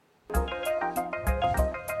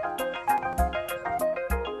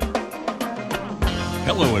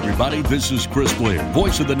Hello, everybody. This is Chris Blair,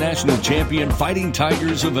 voice of the national champion Fighting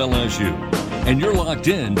Tigers of LSU. And you're locked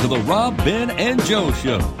in to the Rob, Ben, and Joe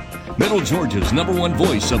Show, Middle Georgia's #1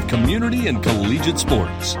 voice of community and collegiate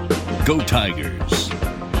sports. Go Tigers.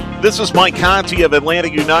 This is Mike Conti of Atlanta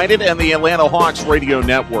United and the Atlanta Hawks radio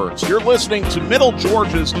networks. You're listening to Middle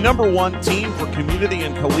Georgia's #1 team for community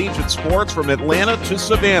and collegiate sports from Atlanta to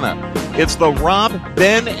Savannah. It's the Rob,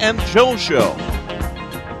 Ben, and Joe Show.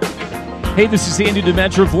 Hey, this is Andy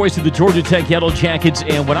Demetra, voice of the Georgia Tech Yellow Jackets,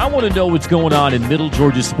 and when I want to know what's going on in Middle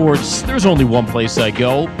Georgia sports, there's only one place I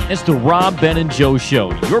go. It's the Rob, Ben, and Joe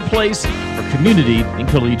Show, your place for community and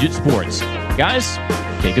collegiate sports. Guys,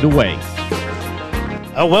 take it away.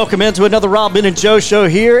 Welcome into another Rob, Ben, and Joe Show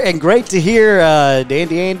here, and great to hear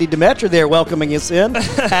Andy Demetra there welcoming us in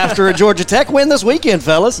after a Georgia Tech win this weekend,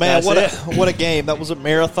 fellas. Man, what a game. That was a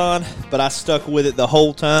marathon, but I stuck with it the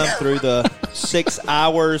whole time through the 6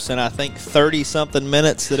 hours and I think 30-something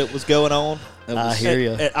minutes that it was going on. I hear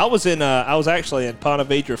you. I was actually in Ponte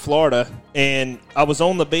Vedra, Florida, and I was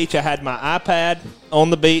on the beach. I had my iPad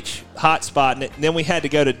on the beach, hotspotting it, and then we had to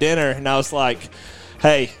go to dinner, and I was like,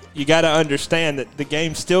 hey, you got to understand that the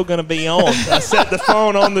game's still going to be on. I set the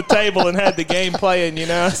phone on the table and had the game playing, you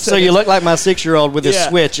know. So you look like my 6-year-old with his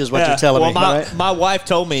Switch is what you're telling me. My wife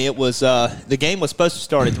told me it was the game was supposed to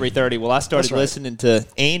start at 3:30. Well, I started listening to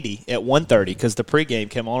Andy at 1:30 because the pregame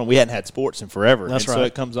came on, and we hadn't had sports in forever. So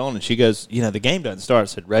it comes on, and she goes, the game doesn't start. I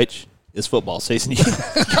said, Rach, it's football season. You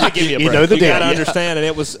got to give me a break. You got to understand. And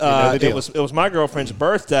it was it was my girlfriend's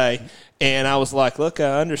birthday. And I was like, look,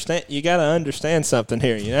 I understand. You got to understand something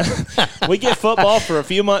here, We get football for a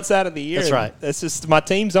few months out of the year. That's right. That's just my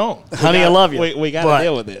team's on. Honey, I love you. We got to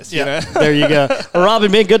deal with this, There you go. Well,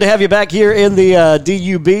 Robin, man, good to have you back here in the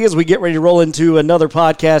DUB as we get ready to roll into another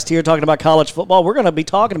podcast here talking about college football. We're going to be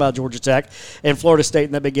talking about Georgia Tech and Florida State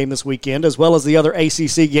in that big game this weekend, as well as the other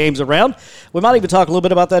ACC games around. We might even talk a little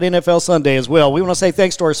bit about that NFL Sunday as well. We want to say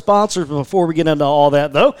thanks to our sponsors before we get into all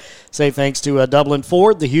that, though. Say thanks to Dublin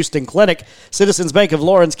Ford, the Houston Clinic, Citizens Bank of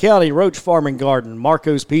Lawrence County, Roach Farm and Garden,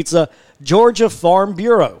 Marco's Pizza, Georgia Farm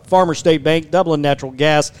Bureau, Farmer State Bank, Dublin Natural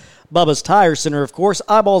Gas, Bubba's Tire Center, of course,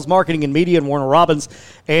 Eyeballs Marketing and Media, and Warner Robins.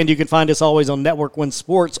 And you can find us always on Network One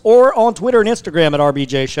Sports or on Twitter and Instagram at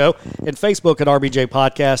RBJ Show and Facebook at RBJ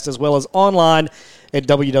Podcast, as well as online at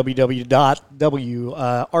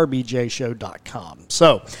www.wrbjshow.com.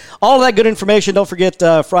 So, all of that good information. Don't forget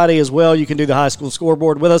Friday as well. You can do the high school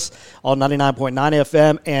scoreboard with us on 99.9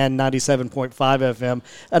 FM and 97.5 FM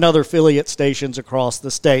and other affiliate stations across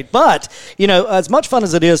the state. But, as much fun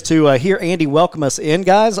as it is to hear Andy welcome us in,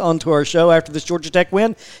 guys, onto our show after this Georgia Tech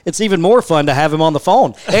win, it's even more fun to have him on the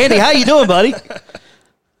phone. Andy, how you doing, buddy?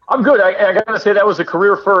 I'm good. I got to say that was a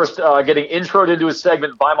career first, getting introed into a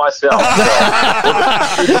segment by myself.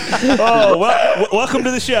 Welcome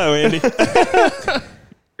to the show, Andy.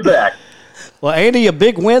 Back. Well, Andy, a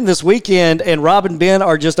big win this weekend, and Rob and Ben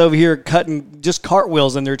are just over here cutting just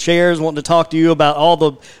cartwheels in their chairs, wanting to talk to you about all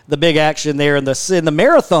the big action there in the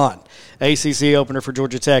marathon ACC opener for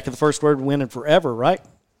Georgia Tech, the first word win in forever, right?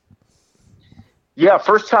 Yeah,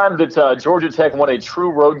 first time that Georgia Tech won a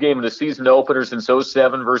true road game in the season opener since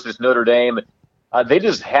 2007 versus Notre Dame. They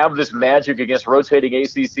just have this magic against rotating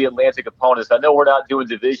ACC Atlantic opponents. I know we're not doing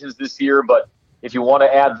divisions this year, but if you want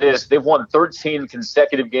to add this, they've won 13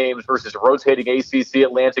 consecutive games versus rotating ACC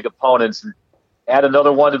Atlantic opponents. And add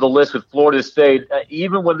another one to the list with Florida State.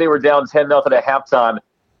 Even when they were down 10-0 at halftime,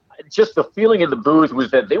 just the feeling in the booth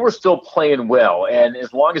was that they were still playing well. And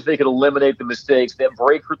as long as they could eliminate the mistakes, that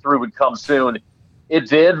breakthrough would come soon. It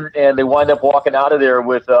did, and they wind up walking out of there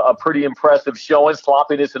with a pretty impressive showing,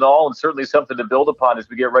 sloppiness and all, and certainly something to build upon as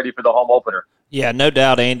we get ready for the home opener. Yeah, no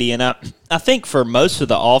doubt, Andy. And I think for most of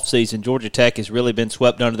the offseason, Georgia Tech has really been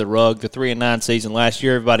swept under the rug. The 3-9 season last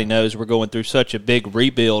year, everybody knows we're going through such a big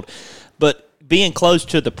rebuild. But being close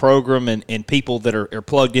to the program and people that are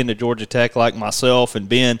plugged into Georgia Tech like myself and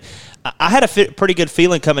Ben, I had a pretty good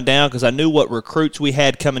feeling coming down because I knew what recruits we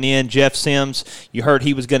had coming in. Jeff Sims, you heard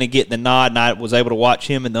he was going to get the nod, and I was able to watch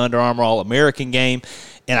him in the Under Armour All-American game.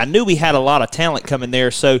 And I knew we had a lot of talent coming there.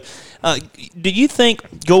 So do you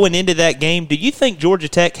think, going into that game, do you think Georgia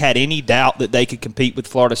Tech had any doubt that they could compete with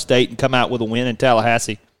Florida State and come out with a win in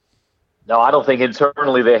Tallahassee? No, I don't think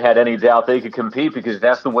internally they had any doubt they could compete because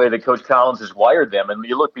that's the way that Coach Collins has wired them. And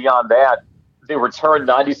you look beyond that, they returned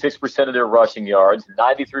 96% of their rushing yards,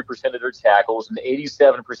 93% of their tackles, and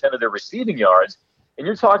 87% of their receiving yards. And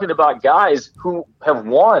you're talking about guys who have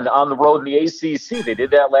won on the road in the ACC. They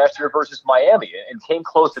did that last year versus Miami and came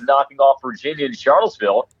close to knocking off Virginia and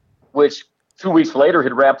Charlottesville, which 2 weeks later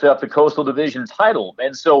had wrapped up the Coastal Division title.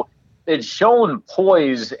 And so they'd shown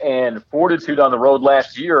poise and fortitude on the road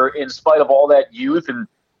last year in spite of all that youth and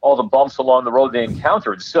all the bumps along the road they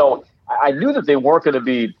encountered. So I knew that they weren't going to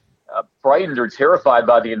be frightened or terrified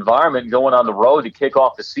by the environment going on the road to kick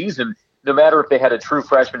off the season, no matter if they had a true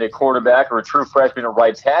freshman at quarterback or a true freshman at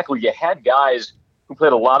right tackle. You had guys who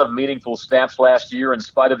played a lot of meaningful snaps last year in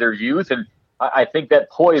spite of their youth, and I think that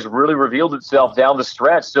poise really revealed itself down the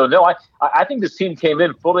stretch. So, no, I think this team came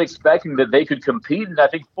in fully expecting that they could compete, and I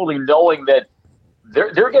think fully knowing that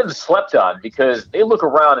they're getting slept on because they look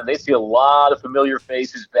around and they see a lot of familiar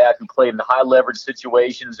faces back who played in high-leverage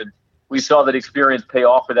situations, and we saw that experience pay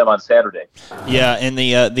off for them on Saturday. Yeah, and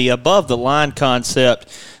the above-the-line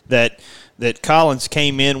concept that Collins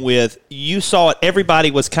came in with, you saw it.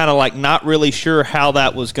 Everybody was kind of like not really sure how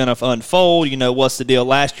that was going to unfold. You know, what's the deal?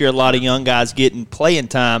 Last year, a lot of young guys getting playing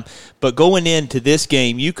time. But going into this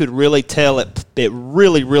game, you could really tell it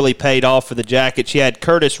really, really paid off for the Jackets. You had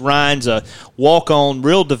Curtis Rhines, a walk-on,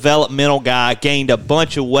 real developmental guy, gained a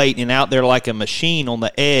bunch of weight and out there like a machine on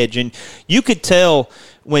the edge. And you could tell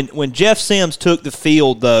when Jeff Sims took the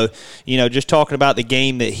field, though, you know, just talking about the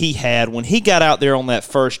game that he had, when he got out there on that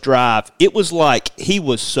first drive, it was like he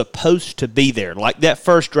was supposed to be there. Like that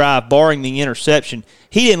first drive, barring the interception,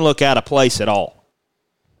 he didn't look out of place at all.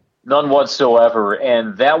 None whatsoever.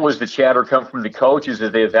 And that was the chatter come from the coaches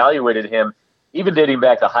as they evaluated him, even dating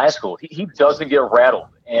back to high school. He doesn't get rattled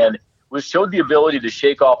and showed the ability to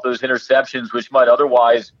shake off those interceptions, which might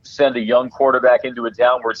otherwise send a young quarterback into a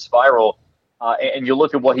downward spiral. And you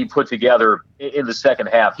look at what he put together in the second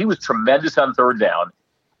half. He was tremendous on third down.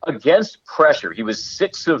 Against pressure, he was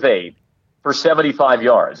 6 of 8 for 75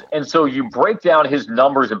 yards. And so you break down his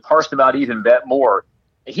numbers and parse them out even more.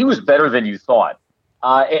 He was better than you thought.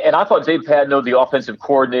 And I thought Dave Padno, the offensive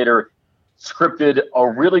coordinator, scripted a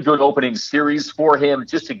really good opening series for him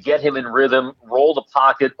just to get him in rhythm, roll the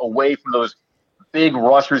pocket away from those big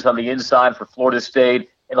rushers on the inside for Florida State,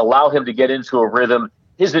 and allow him to get into a rhythm.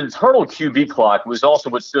 His internal QB clock was also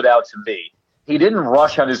what stood out to me. He didn't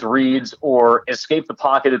rush on his reads or escape the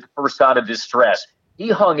pocket at the first sign of distress. He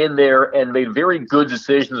hung in there and made very good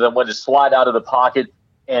decisions on when to slide out of the pocket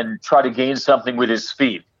and try to gain something with his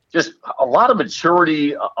feet. Just a lot of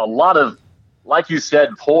maturity, a lot of, like you said,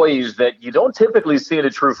 poise that you don't typically see in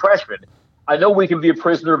a true freshman. I know we can be a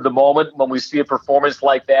prisoner of the moment when we see a performance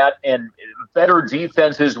like that, and better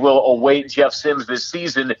defenses will await Jeff Sims this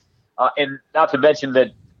season. And not to mention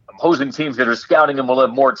that opposing teams that are scouting him will have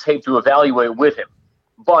more tape to evaluate with him.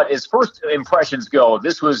 But as first impressions go,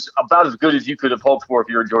 this was about as good as you could have hoped for if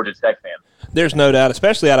you're a Georgia Tech fan. There's no doubt,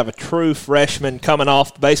 especially out of a true freshman coming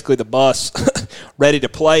off basically the bus, ready to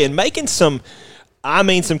play and making some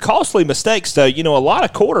costly mistakes, though. You know, a lot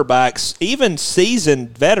of quarterbacks, even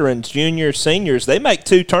seasoned veterans, juniors, seniors, they make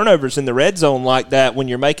 2 turnovers in the red zone like that when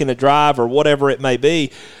you're making a drive or whatever it may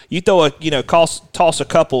be. You throw toss a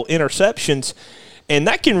couple interceptions, and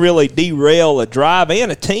that can really derail a drive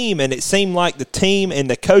and a team. And it seemed like the team and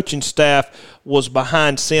the coaching staff was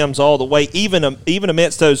behind Sims all the way. Even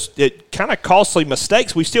amidst those kind of costly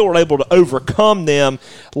mistakes, we still were able to overcome them.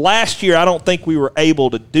 Last year, I don't think we were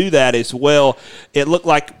able to do that as well. It looked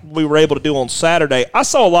like we were able to do on Saturday. I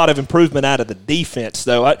saw a lot of improvement out of the defense,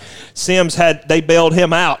 though. Sims they bailed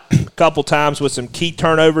him out a couple times with some key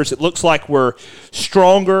turnovers. It looks like we're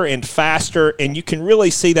stronger and faster, and you can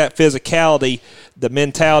really see that physicality, the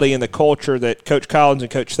mentality and the culture that Coach Collins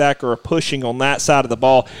and Coach Thacker are pushing on that side of the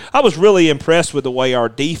ball. I was really impressed with the way our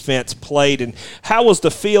defense played. And how was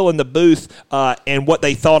the feel in the booth and what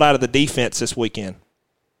they thought out of the defense this weekend?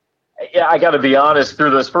 Yeah, I got to be honest. Through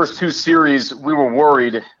those first 2 series, we were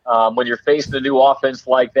worried. When you're facing a new offense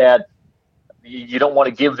like that, you don't want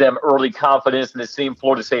to give them early confidence, and it seemed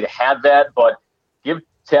Florida State had that. But give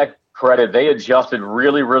Tech credit. They adjusted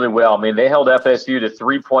really, really well. I mean, they held FSU to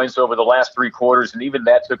 3 points over the last 3 quarters, and even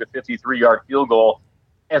that took a 53-yard field goal.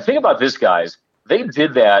 And think about this, guys. They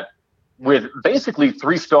did that with basically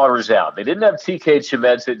 3 starters out. They didn't have TK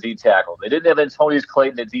Chemets at D tackle. They didn't have Antonius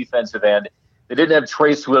Clayton at defensive end. They didn't have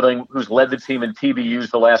Trey Swilling, who's led the team in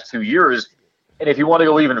PBUs the last 2 years. And if you want to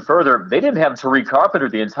go even further, they didn't have Tariq Carpenter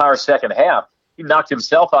the entire second half. He knocked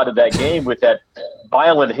himself out of that game with that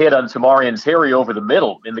violent hit on Tamarian Terry over the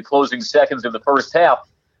middle in the closing seconds of the first half.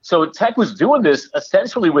 So Tech was doing this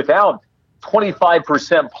essentially without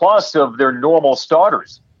 25% plus of their normal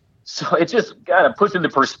starters. So it just kind of puts into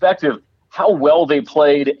perspective how well they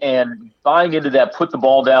played and buying into that put the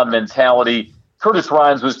ball down mentality. Curtis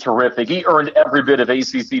Rhines was terrific. He earned every bit of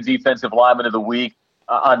ACC Defensive Lineman of the Week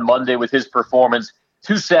on Monday with his performance.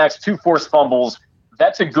 2 sacks, 2 forced fumbles.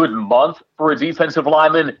 That's a good month for a defensive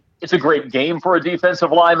lineman. It's a great game for a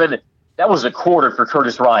defensive lineman. That was a quarter for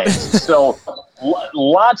Curtis Ryan. So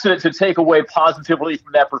lots to take away positively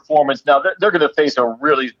from that performance. Now, they're going to face a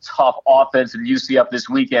really tough offense in UCF this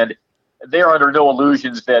weekend. They're under no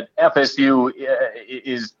illusions that FSU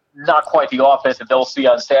is not quite the offense that they'll see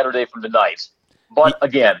on Saturday from the Knights. But,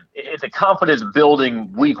 again, it's a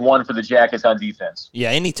confidence-building week one for the Jackets on defense. Yeah,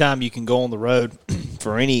 anytime you can go on the road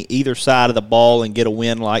for either side of the ball and get a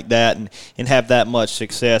win like that and have that much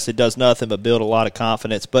success, it does nothing but build a lot of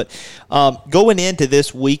confidence. But going into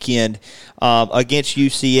this weekend against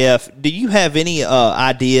UCF, do you have any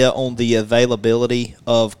idea on the availability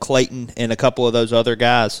of Clayton and a couple of those other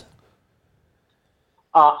guys?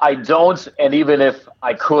 I don't, and even if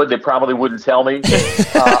I could, they probably wouldn't tell me.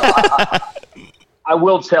 I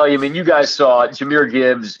will tell you, I mean, you guys saw Jahmyr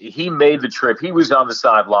Gibbs. He made the trip. He was on the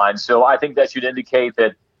sideline, so I think that should indicate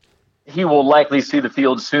that he will likely see the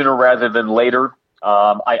field sooner rather than later.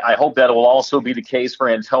 I hope that will also be the case for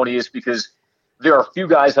Antonius, because there are a few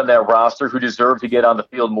guys on that roster who deserve to get on the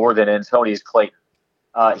field more than Antonius Clayton.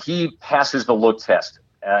 He passes the look test.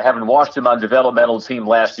 Having watched him on developmental team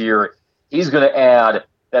last year, he's going to add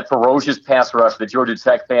that ferocious pass rush that Georgia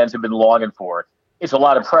Tech fans have been longing for. It's a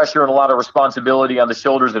lot of pressure and a lot of responsibility on the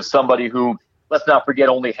shoulders of somebody who, let's not forget,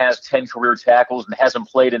 only has 10 career tackles and hasn't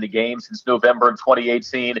played in the game since November of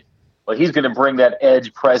 2018. But he's going to bring that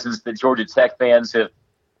edge presence that Georgia Tech fans have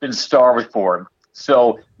been starved for.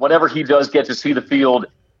 So whenever he does get to see the field,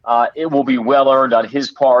 it will be well-earned on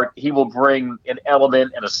his part. He will bring an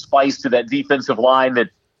element and a spice to that defensive line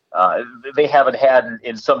that they haven't had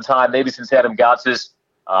in some time, maybe since Adam Gotsis.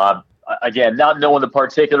 Again, not knowing the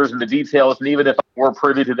particulars and the details, and even if I were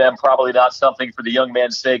privy to them, probably not something for the young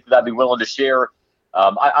man's sake that I'd be willing to share.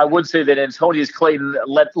 I would say that Antonius Clayton,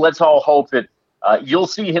 let's all hope that you'll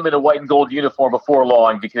see him in a white and gold uniform before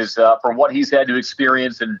long, because from what he's had to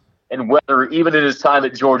experience and whether even in his time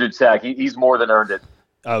at Georgia Tech, he's more than earned it.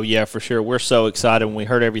 Oh, yeah, for sure. We're so excited when we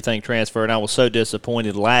heard everything transfer, and I was so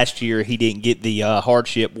disappointed. Last year, he didn't get the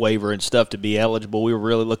hardship waiver and stuff to be eligible. We were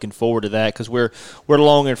really looking forward to that because we're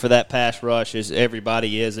longing for that pass rush, as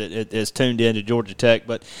everybody is tuned in to Georgia Tech.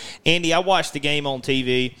 But, Andy, I watched the game on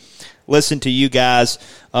TV, listened to you guys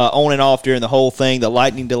on and off during the whole thing, the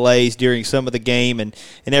lightning delays during some of the game and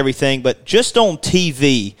everything. But just on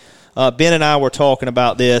TV, Ben and I were talking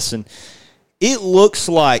about this, and it looks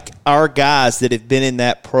like our guys that have been in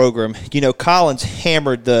that program, Collins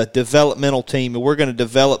hammered the developmental team, and we're going to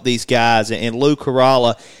develop these guys, and Lou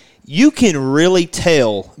Caralla, you can really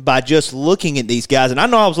tell by just looking at these guys. And I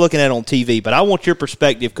know I was looking at it on TV, but I want your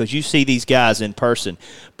perspective because you see these guys in person.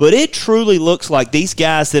 But it truly looks like these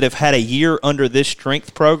guys that have had a year under this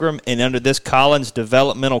strength program and under this Collins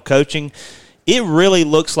developmental coaching, it really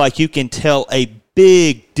looks like you can tell a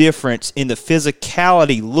big difference in the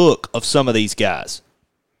physicality look of some of these guys.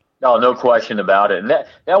 No question about it. And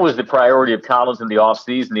that was the priority of Collins in the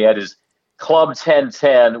offseason. He had his Club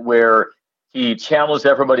 10-10 where he challenged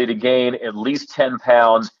everybody to gain at least 10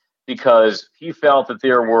 pounds because he felt that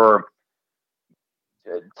there were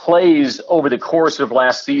plays over the course of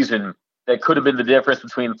last season that could have been the difference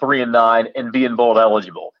between 3 and 9 and being bowl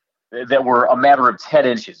eligible, that were a matter of 10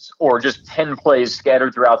 inches or just 10 plays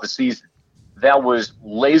scattered throughout the season. That was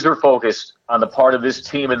laser focused on the part of this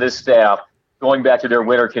team and this staff going back to their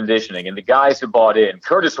winter conditioning. And the guys have bought in.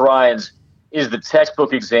 Curtis Ryan's is the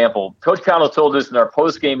textbook example. Coach Collins told us in our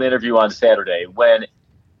post-game interview on Saturday when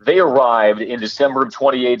they arrived in December of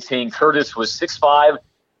 2018, Curtis was 6'5",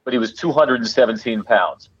 but he was 217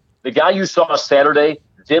 pounds. The guy you saw Saturday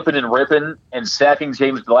dipping and ripping and sacking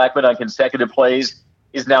James Blackman on consecutive plays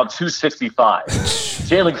is now 265.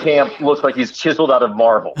 Jalen Camp looks like he's chiseled out of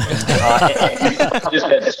marble. Just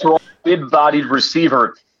that strong, big-bodied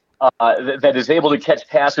receiver that is able to catch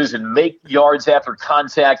passes and make yards after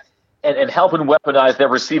contact and help and weaponize that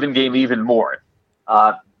receiving game even more.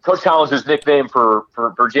 Coach Collins' nickname for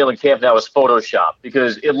Jalen Camp now is Photoshop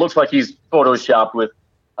because it looks like he's Photoshopped with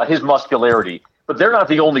his muscularity. But they're not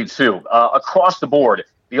the only two. Across the board,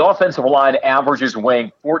 the offensive line averages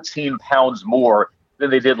weighing 14 pounds more than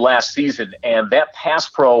they did last season. And that pass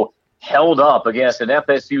pro held up against an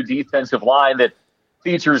FSU defensive line that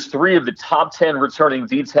features 3 of the top 10 returning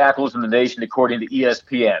D tackles in the nation, according to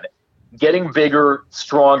ESPN. Getting bigger,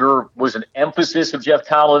 stronger was an emphasis of Jeff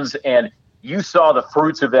Collins, and you saw the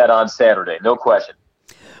fruits of that on Saturday, no question.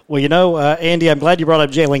 Well, Andy, I'm glad you brought up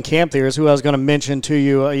Jalen Camp there, is who I was going to mention to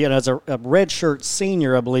you, as a redshirt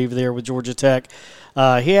senior, I believe, there with Georgia Tech.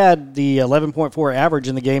 He had the 11.4 average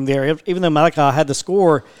in the game there. Even though Malachi had the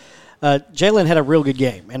score, Jalen had a real good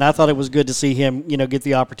game, and I thought it was good to see him, get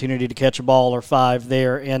the opportunity to catch a ball or 5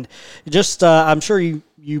 there. And just, I'm sure you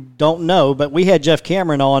you don't know, but we had Jeff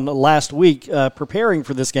Cameron on last week preparing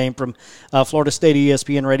for this game from Florida State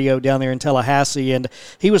ESPN Radio down there in Tallahassee, and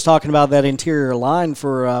he was talking about that interior line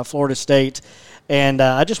for Florida State. And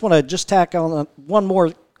I just want to tack on one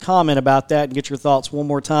more comment about that and get your thoughts one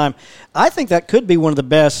more time. I think that could be one of the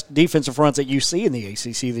best defensive fronts that you see in the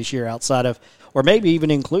ACC this year outside of, or maybe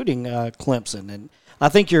even including Clemson. And I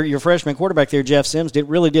think your freshman quarterback there, Jeff Sims,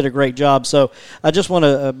 really did a great job. So I just want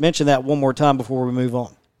to mention that one more time before we move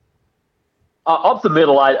on. Up the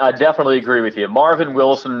middle, I definitely agree with you. Marvin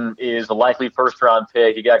Wilson is a likely first-round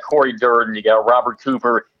pick. You got Corey Durden. You got Robert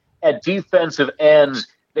Cooper. At defensive ends,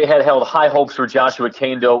 they had held high hopes for Joshua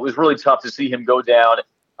Kando. It was really tough to see him go down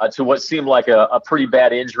to what seemed like a pretty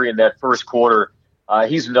bad injury in that first quarter.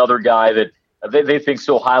 He's another guy that they think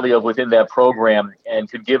so highly of within that program and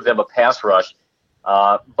could give them a pass rush.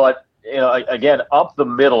 But, again, up the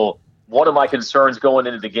middle, one of my concerns going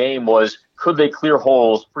into the game was, could they clear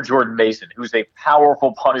holes for Jordan Mason, who's a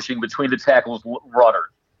powerful punishing between the tackles runner?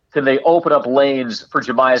 Can they open up lanes for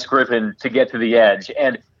Jemias Griffin to get to the edge?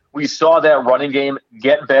 And we saw that running game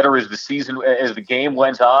get better as the game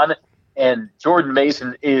went on. And Jordan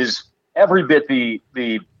Mason is every bit the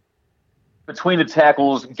between the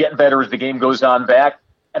tackles get better as the game goes on back.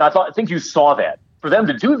 And I think you saw that. For them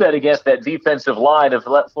to do that against that defensive line of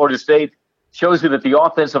Florida State shows you that the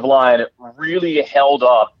offensive line really held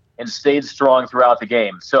up and stayed strong throughout the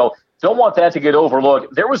game. So don't want that to get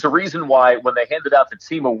overlooked. There was a reason why when they handed out the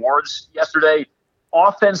team awards yesterday,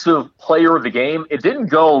 offensive player of the game, it didn't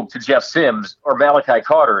go to Jeff Sims or Malachi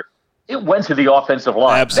Carter. It went to the offensive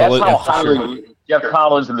line. Absolutely. That's how highly Jeff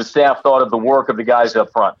Collins and the staff thought of the work of the guys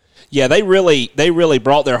up front. Yeah, they really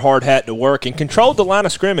brought their hard hat to work and controlled the line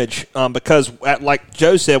of scrimmage because, like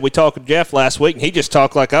Joe said, we talked to Jeff last week, and he just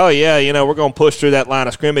talked like, oh, yeah, we're going to push through that line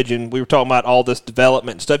of scrimmage, and we were talking about all this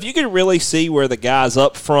development and stuff. You could really see where the guys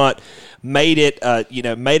up front made it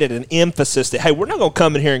an emphasis that, hey, we're not going to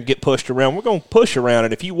come in here and get pushed around. We're going to push around.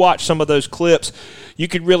 And if you watch some of those clips, you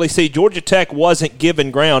could really see Georgia Tech wasn't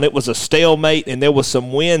giving ground. It was a stalemate, and there was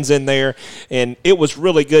some wins in there, and it was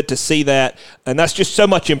really good to see that. And that's just so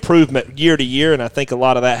much improvement year to year, and I think a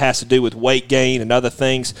lot of that has to do with weight gain and other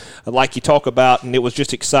things like you talk about, and it was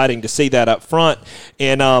just exciting to see that up front.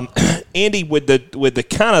 And Andy, with the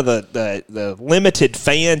kind of the limited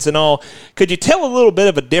fans and all, could you tell a little bit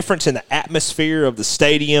of a difference in the atmosphere of the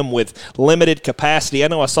stadium with limited capacity? I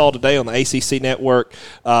know I saw today on the ACC network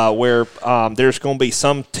where there's going to be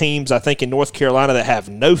some teams, I think, in North Carolina that have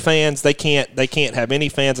no fans. They can't have any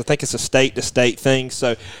fans. I think it's a state-to-state thing.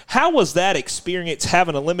 So how was that experience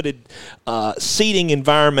having a limited seating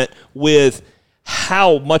environment with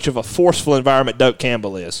how much of a forceful environment Doak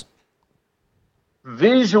Campbell is?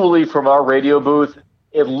 Visually, from our radio booth,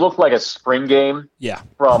 it looked like a spring game. Yeah.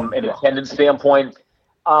 From an attendance standpoint.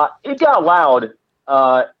 It got loud.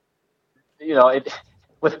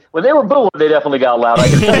 When they were booing, they definitely got loud. I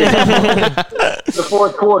can tell you. The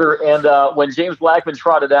fourth quarter, and when James Blackman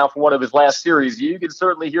trotted out for one of his last series, you can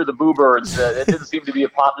certainly hear the boo birds. It didn't seem to be a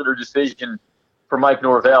popular decision for Mike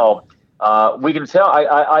Norvell. We can tell.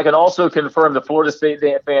 I can also confirm the Florida State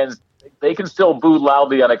fans, they can still boo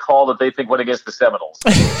loudly on a call that they think went against the Seminoles.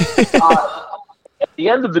 At the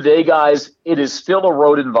end of the day, guys, it is still a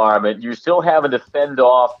road environment. You're still having to fend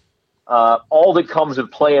off all that comes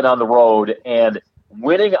with playing on the road, and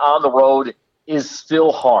winning on the road is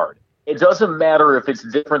still hard. It doesn't matter if it's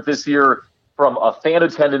different this year from a fan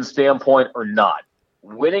attendance standpoint or not.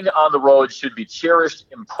 Winning on the road should be cherished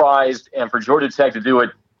and prized, and for Georgia Tech to do it,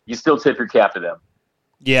 you still tip your cap to them.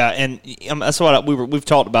 Yeah, and that's what we've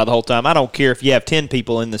talked about the whole time. I don't care if you have 10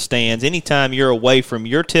 people in the stands. Anytime you're away from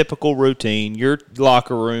your typical routine, your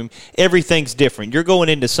locker room, everything's different. You're going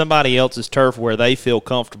into somebody else's turf where they feel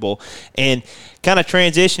comfortable. And kind of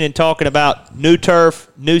transitioning, talking about new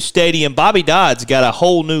turf, new stadium. Bobby Dodd's got a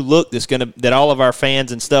whole new look that all of our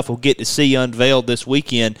fans and stuff will get to see unveiled this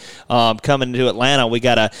weekend coming to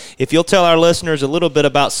Atlanta. If you'll tell our listeners a little bit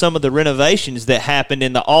about some of the renovations that happened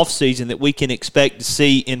in the offseason that we can expect to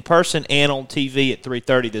see in person and on TV at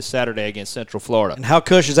 3:30 this Saturday against Central Florida. And how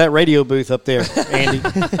cush is that radio booth up there, Andy?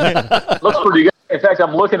 Looks pretty good. In fact,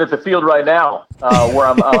 I'm looking at the field right now where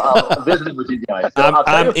I'm visiting with you guys. So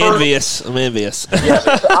I'm envious. I'm envious. Yes,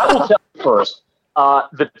 I will tell you first.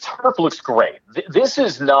 The turf looks great. This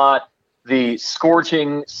is not the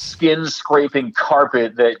scorching, skin-scraping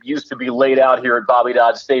carpet that used to be laid out here at Bobby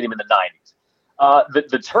Dodd Stadium in the 90s.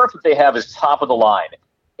 The turf that they have is top of the line.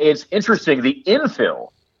 It's interesting. The infill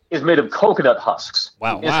is made of coconut husks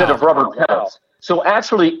instead of rubber pellets. So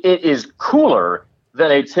actually, it is cooler than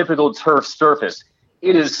a typical turf surface.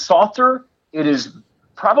 It is softer. It is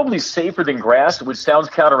probably safer than grass, which sounds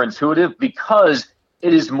counterintuitive because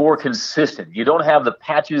it is more consistent. You don't have the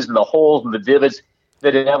patches and the holes and the divots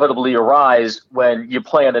that inevitably arise when you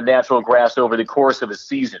play on the natural grass over the course of a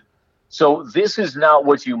season. So this is not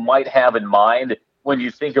what you might have in mind when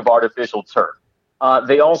you think of artificial turf.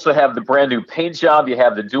 They also have the brand new paint job. You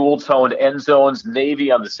have the dual-toned end zones,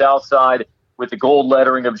 navy on the south side with the gold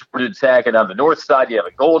lettering of Georgia Tech, and on the north side you have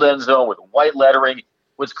a gold end zone with white lettering.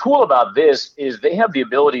 What's cool about this is they have the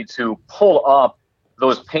ability to pull up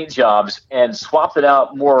those paint jobs and swap it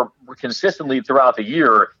out more consistently throughout the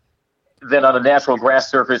year than on a natural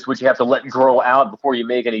grass surface, which you have to let grow out before you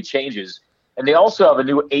make any changes. And they also have a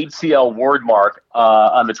new ATL word mark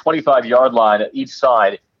on the 25-yard line each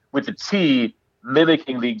side with the T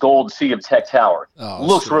mimicking the gold T of Tech Tower.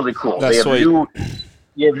 Looks really cool. That's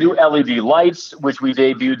they have new LED lights, which we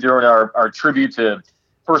debuted during our tribute to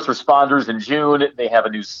first responders in June. They have a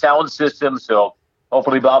new sound system, so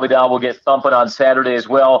hopefully Bobby Dodd will get thumping on Saturday as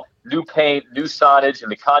well. New paint, new signage in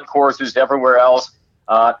the concourses, everywhere else.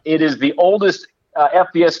 It is the oldest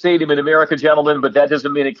FBS stadium in America, gentlemen, but that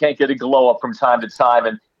doesn't mean it can't get a glow up from time to time.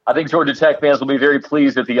 And I think Georgia Tech fans will be very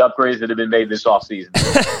pleased at the upgrades that have been made this offseason.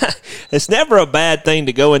 It's never a bad thing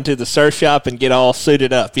to go into the surf shop and get all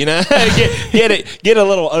suited up, get a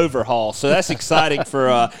little overhaul. So that's exciting for.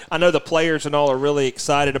 I know the players and all are really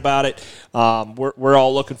excited about it. We're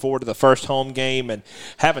all looking forward to the first home game and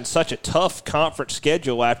having such a tough conference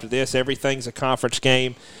schedule after this. Everything's a conference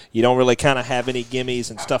game. You don't really kind of have any gimmies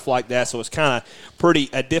and stuff like that, so it's kind of pretty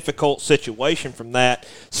a difficult situation from that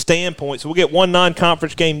standpoint. So we'll get one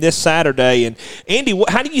non-conference game this Saturday. And Andy,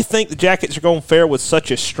 how do you think the Jackets are going to fare with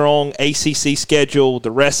such a strong ACC schedule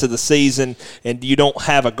the rest of the season, and you don't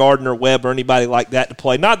have a Gardner Webb or anybody like that to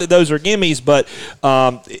play? Not that those are gimmies, but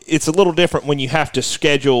it's a little different when you have to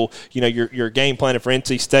schedule, your game planning for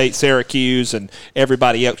NC State, Syracuse, and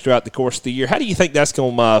everybody else throughout the course of the year. How do you think that's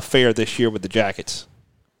going to fare this year with the Jackets?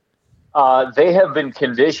 They have been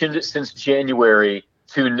conditioned since January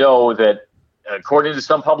to know that, according to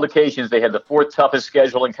some publications, they had the fourth toughest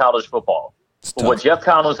schedule in college football. But what Jeff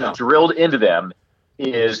Collins has drilled into them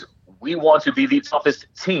is we want to be the toughest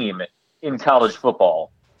team in college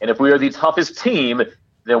football. And if we are the toughest team,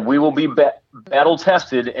 then we will be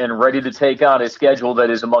battle-tested and ready to take on a schedule that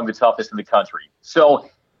is among the toughest in the country. So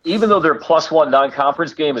even though their +1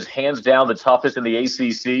 non-conference game is hands down the toughest in the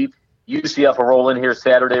ACC, UCF will roll in here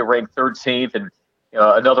Saturday, ranked 13th, and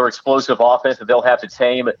another explosive offense that they'll have to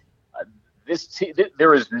tame.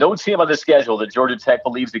 There is no team on the schedule that Georgia Tech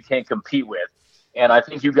believes it can't compete with. And I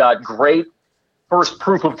think you got great first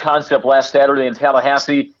proof of concept last Saturday in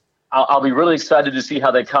Tallahassee. I'll be really excited to see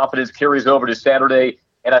how that confidence carries over to Saturday.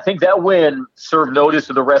 And I think that win served notice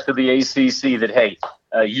to the rest of the ACC that, hey,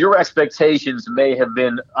 your expectations may have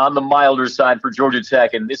been on the milder side for Georgia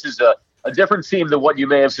Tech, and this is a different team than what you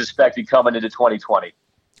may have suspected coming into 2020.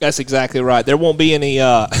 That's exactly right. There won't be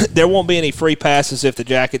any free passes if the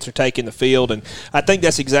Jackets are taking the field, and I think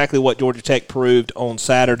that's exactly what Georgia Tech proved on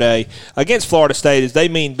Saturday against Florida State. Is they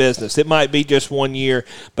mean business. It might be just 1 year,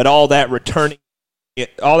 but all that returning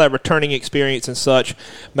experience and such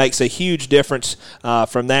makes a huge difference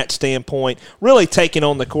from that standpoint, really taking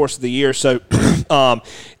on the course of the year. So,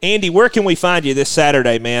 Andy, where can we find you this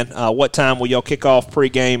Saturday, man? What time will y'all kick off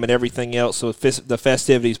pregame and everything else so the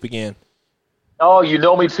festivities begin? Oh, you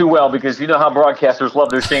know me too well because you know how broadcasters love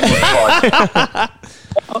their shameless plug.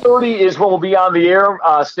 1:30 is when we'll be on the air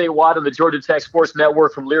statewide on the Georgia Tech Sports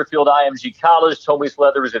Network from Learfield IMG College. Tommy's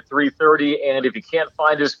Leather is at 3:30, and if you can't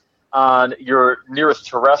find us on your nearest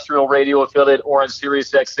terrestrial radio affiliate or on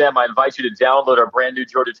Sirius XM, I invite you to download our brand new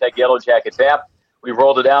Georgia Tech Yellow Jackets app. We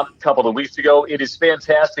rolled it out a couple of weeks ago. It is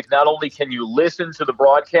fantastic. Not only can you listen to the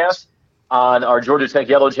broadcast on our Georgia Tech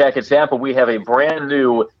Yellow Jackets app, but we have a brand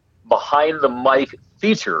new behind the mic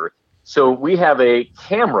feature. So we have a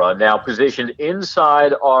camera now positioned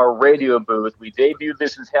inside our radio booth. We debuted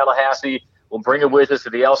this in Tallahassee. We'll bring it with us to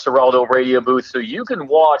the El Cerraldo radio booth so you can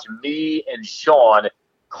watch me and Sean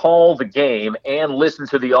call the game and listen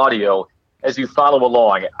to the audio as you follow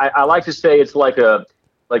along. I like to say it's like a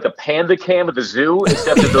panda cam at the zoo,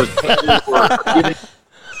 except that those pandas were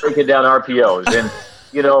breaking down RPOs. And,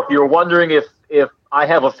 if you're wondering if I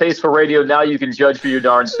have a face for radio, now you can judge for your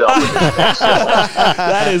darn self.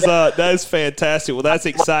 That is fantastic. Well, that's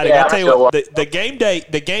exciting. Yeah, I tell you what, the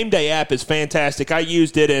game day app is fantastic. I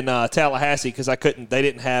used it in Tallahassee because I didn't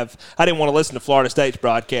want to listen to Florida State's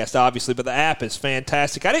broadcast, obviously, but the app is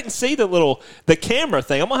fantastic. I didn't see the camera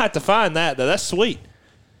thing. I'm gonna have to find that though. That's sweet.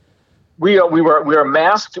 We are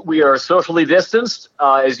masked. We are socially distanced,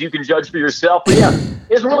 as you can judge for yourself. But yeah,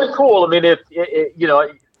 it's really cool. I mean, if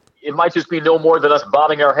it might just be no more than us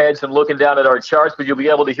bobbing our heads and looking down at our charts, but you'll be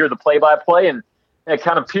able to hear the play-by-play and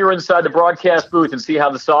kind of peer inside the broadcast booth and see how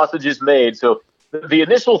the sausage is made. So the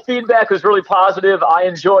initial feedback was really positive. I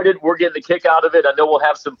enjoyed it. We're getting a kick out of it. I know we'll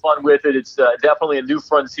have some fun with it. It's definitely a new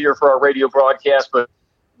frontier for our radio broadcast, but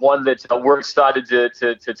one that we're excited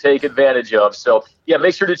to take advantage of. So, yeah,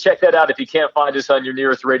 make sure to check that out if you can't find us on your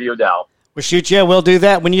nearest radio dial. Well, shoot, yeah, we'll do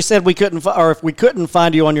that. When you said we couldn't, or if we couldn't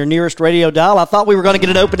find you on your nearest radio dial, I thought we were going to get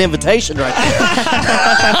an open invitation right there.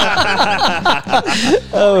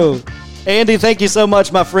 Oh, Andy, thank you so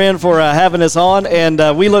much, my friend, for having us on,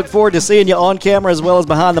 and we look forward to seeing you on camera as well as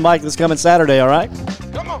behind the mic this coming Saturday, all right?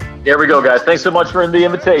 Come on. There we go, guys. Thanks so much for the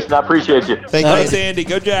invitation. I appreciate you. Thanks, Andy.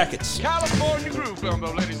 Go Jackets. California Groove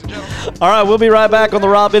Gumbo, ladies and gentlemen. All right, we'll be right back on the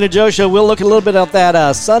Rob, Ben, and Joe Show. We'll look a little bit at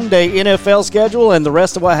that Sunday NFL schedule and the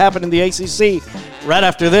rest of what happened in the ACC right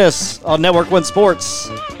after this on Network One Sports.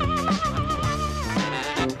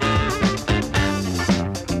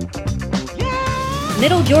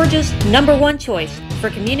 Middle Georgia's #1 choice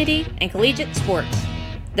for community and collegiate sports.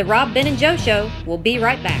 The Rob, Ben, and Joe Show will be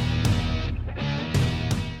right back.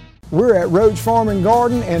 We're at Roach Farm and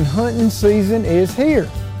Garden, and hunting season is here.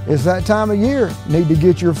 It's that time of year. Need to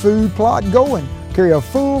get your food plot going. Carry a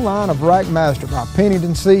full line of Rackmaster by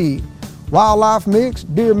Pennington Seed. Wildlife mix,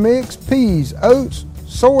 deer mix, peas, oats,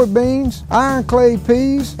 soybeans, iron clay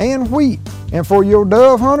peas, and wheat. And for your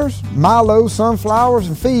dove hunters, Milo, sunflowers,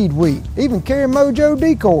 and feed wheat. Even carry Mojo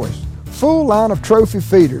decoys. Full line of trophy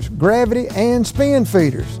feeders, gravity and spin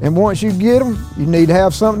feeders. And once you get them, you need to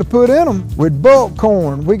have something to put in them. With bulk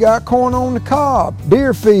corn, we got corn on the cob,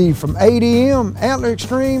 deer feed from ADM, Antler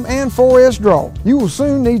Extreme, and 4S Draw. You will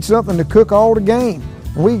soon need something to cook all the game.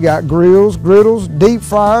 We got grills, griddles, deep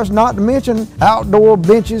fryers, not to mention outdoor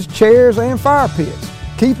benches, chairs, and fire pits.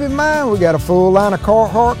 Keep in mind, we got a full line of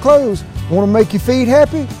Carhartt clothes. Want to make your feet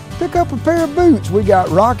happy? Pick up a pair of boots. We got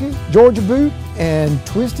Rocky, Georgia Boot, and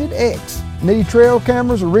Twisted X. Need trail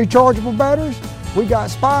cameras or rechargeable batteries? We got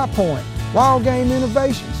Spy Point, Wild Game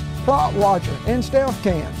Innovations, Plot Watcher, and Stealth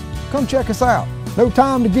Cams. Come check us out. No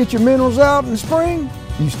time to get your minerals out in the spring?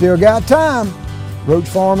 You still got time. Roach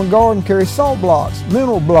Farm and Garden carries salt blocks,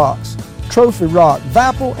 mineral blocks, trophy rock,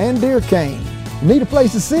 Vapple, and deer cane. Need a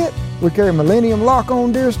place to sit? We carry Millennium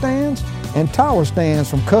lock-on deer stands and tower stands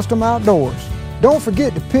from Custom Outdoors. Don't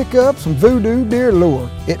forget to pick up some Voodoo deer lure.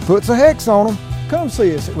 It puts a hex on them. Come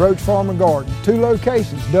see us at Roach Farm and Garden, 2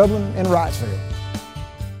 locations, Dublin and Wrightsville.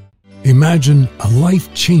 Imagine a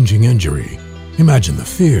life-changing injury. Imagine the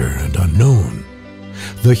fear and unknown.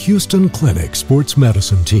 The Houston Clinic Sports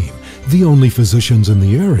Medicine Team, the only physicians in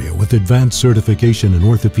the area with advanced certification in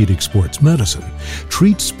orthopedic sports medicine,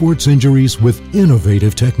 treats sports injuries with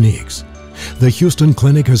innovative techniques. The Houston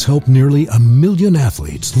Clinic has helped nearly 1 million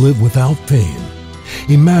athletes live without pain.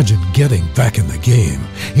 Imagine getting back in the game.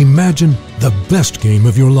 Imagine the best game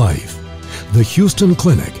of your life. The Houston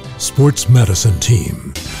Clinic Sports Medicine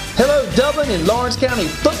Team. Hello, Dublin and Lawrence County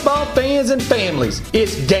football fans and families.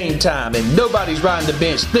 It's game time, and nobody's riding the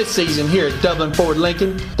bench this season here at Dublin Ford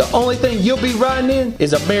Lincoln. The only thing you'll be riding in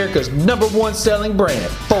is America's #1 selling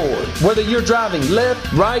brand, Ford. Whether you're driving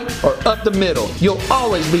left, right, or up the middle, you'll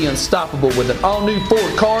always be unstoppable with an all-new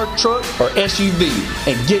Ford car, truck, or SUV.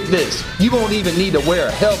 And get this, you won't even need to wear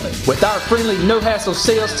a helmet. With our friendly, no-hassle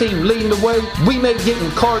sales team leading the way, we make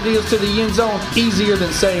getting car deals to the end zone easier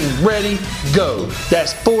than saying ready, go.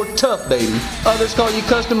 That's Ford tough, baby. Others call you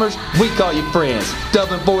customers, we call you friends.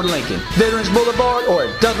 Dublin Ford Lincoln, Veterans Boulevard, or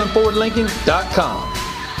at DublinFordLincoln.com.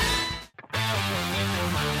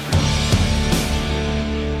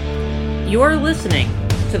 You're listening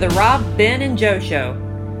to the Rob, Ben, and Joe Show.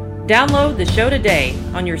 Download the show today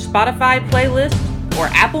on your Spotify playlist or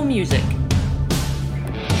Apple Music.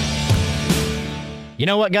 You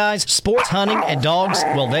know what, guys? Sports, hunting, and dogs,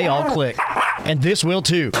 well, they all click. And this will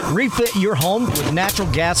too. Refit your home with natural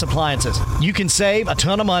gas appliances. You can save a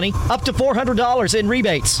ton of money, up to $400 in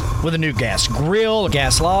rebates. With a new gas grill,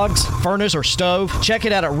 gas logs, furnace, or stove, check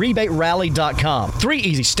it out at rebaterally.com. 3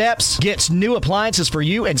 easy steps, gets new appliances for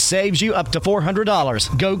you, and saves you up to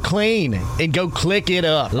 $400. Go clean and go click it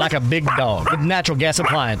up like a big dog with natural gas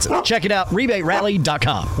appliances. Check it out,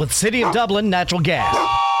 rebaterally.com. With City of Dublin Natural Gas.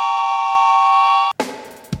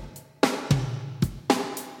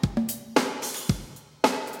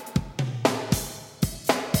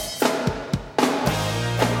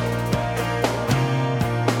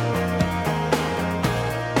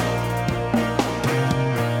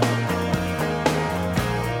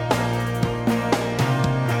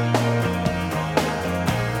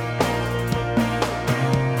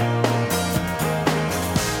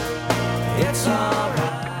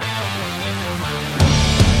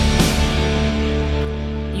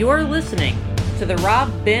 listening to the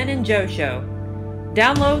Rob, Ben, and Joe Show.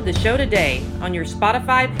 Download the show today on your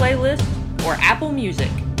Spotify playlist or Apple Music.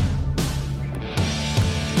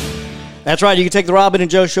 That's right. You can take the Robin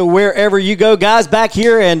and Joe Show wherever you go. Guys, back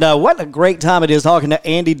here, and what a great time it is talking to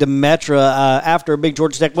Andy Demetra after a big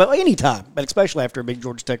Georgia Tech, well, anytime, but especially after a big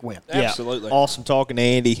Georgia Tech win. Absolutely. Yeah, awesome talking to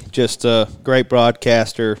Andy. Just a great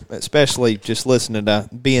broadcaster, especially just listening to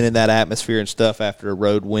being in that atmosphere and stuff after a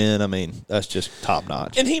road win. I mean, that's just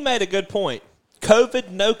top-notch. And he made a good point.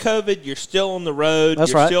 COVID, no COVID, you're still on the road.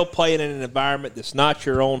 That's you're right. Still playing in an environment that's not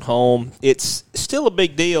your own home. It's still a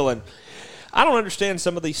big deal, and I don't understand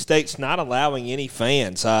some of these states not allowing any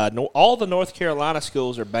fans. All the North Carolina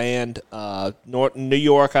schools are banned. New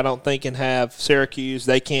York, I don't think, can have. Syracuse,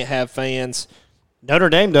 they can't have fans. Notre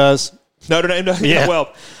Dame does. Notre Dame does? Yeah.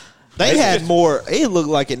 Well, they had more. It looked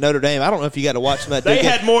like at Notre Dame. I don't know if you got to watch them at Duke. They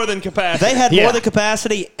had more than capacity. They had more than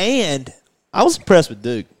capacity, and I was impressed with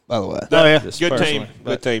Duke, by the way. Oh, yeah. Good team.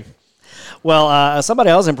 Good team. Well, somebody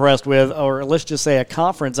I was impressed with, or let's just say a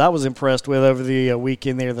conference I was impressed with over the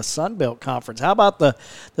weekend there, the Sun Belt Conference. How about the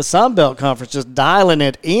Sun Belt Conference just dialing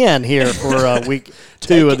it in here for week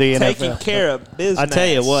 2 of the NFL? Taking care of business. I tell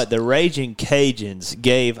you what, the Raging Cajuns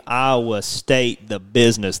gave Iowa State the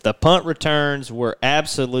business. The punt returns were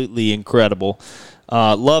absolutely incredible.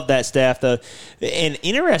 Love that staff, though. An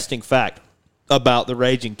interesting fact about the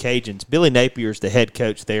Raging Cajuns. Billy Napier's the head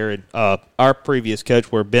coach there, and our previous coach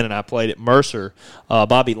where Ben and I played at Mercer,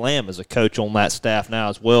 Bobby Lamb, is a coach on that staff now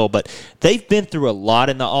as well. But they've been through a lot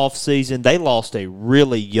in the offseason. They lost a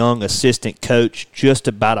really young assistant coach just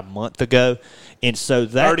about a month ago. And so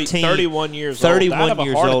that team, 31 years old, died of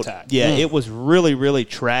a heart attack. Yeah, it was really, really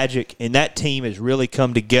tragic, and that team has really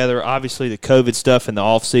come together. Obviously, the COVID stuff in the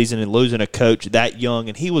offseason and losing a coach that young,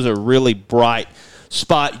 and he was a really bright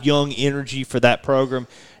spot, young energy for that program.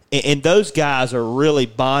 And those guys are really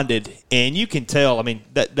bonded, and you can tell, I mean,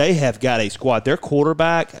 that they have got a squad. Their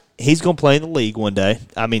quarterback, he's going to play in the league one day.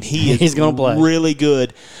 I mean, he's going to play really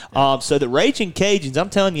good. So the Raging Cajuns, I'm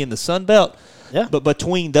telling you, in the Sun Belt, but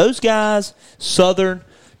between those guys, Southern,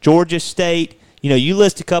 Georgia State, you know, you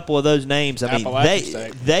list a couple of those names. I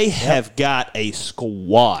mean, they have got a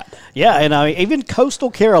squad. Yeah, and I mean, even Coastal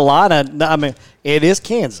Carolina, I mean, it is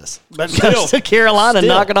Kansas. But Coastal Carolina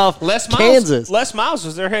knocking off Kansas. Les Miles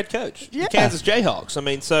was their head coach, the Kansas Jayhawks. I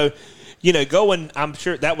mean, so, you know, I'm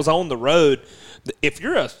sure that was on the road. If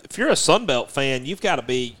you're a Sun Belt fan, you've got to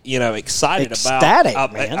be, you know, excited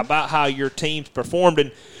about how your team's performed.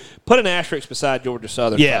 And put an asterisk beside Georgia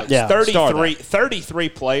Southern. Yeah. 33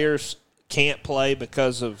 players can't play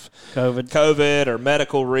because of COVID or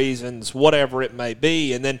medical reasons, whatever it may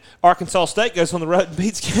be. And then Arkansas State goes on the road and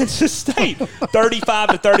beats Kansas State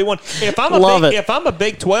 35-31. If I'm a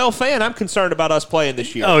Big 12 fan, I'm concerned about us playing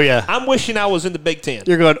this year. Oh, yeah. I'm wishing I was in the Big 10.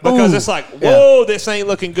 You're going, because it's like, whoa, this ain't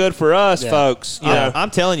looking good for us, folks. You know?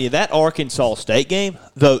 I'm telling you, that Arkansas State game,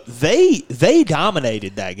 though, they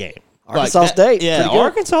dominated that game. Arkansas State. Yeah,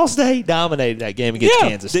 Arkansas State dominated that game against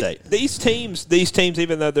Kansas State. These teams,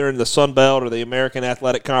 even though they're in the Sun Belt or the American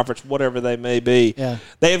Athletic Conference, whatever they may be,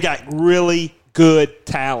 they have got really good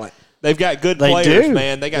talent. They've got good players,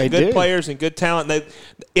 man. They got good players and good talent.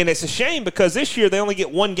 And it's a shame because this year they only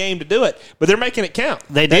get one game to do it, but they're making it count.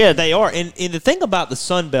 They are. And the thing about the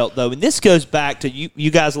Sun Belt, though, and this goes back to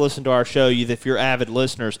you guys listen to our show, if you're avid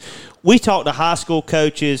listeners, we talk to high school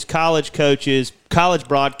coaches, college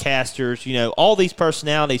broadcasters, you know, all these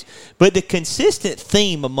personalities. But the consistent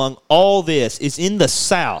theme among all this is in the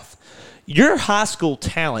South. Your high school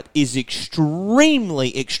talent is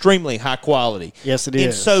extremely, extremely high quality. Yes, it is.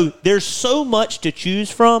 And so there's so much to choose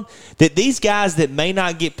from that these guys that may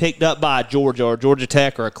not get picked up by Georgia or Georgia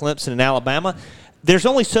Tech or a Clemson and Alabama, there's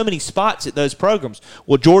only so many spots at those programs.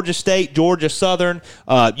 Well, Georgia State, Georgia Southern,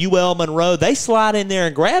 UL Monroe, they slide in there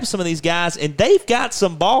and grab some of these guys, and they've got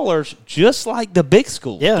some ballers just like the big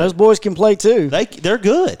schools. Yeah, those boys can play too. They're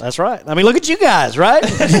good. That's right. I mean, look at you guys, right?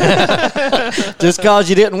 Just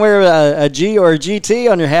because you didn't wear a G or a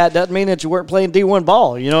GT on your hat doesn't mean that you weren't playing D1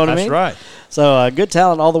 ball. You know what I mean? That's right. So good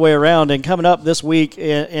talent all the way around. And coming up this week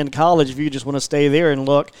in college, if you just want to stay there and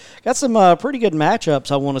look, got some pretty good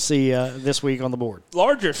matchups I want to see this week on the board.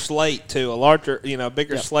 Larger slate, too. A larger,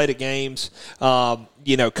 bigger slate of games,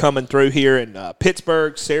 coming through here in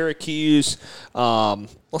Pittsburgh, Syracuse.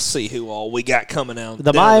 Let's see who all we got coming out.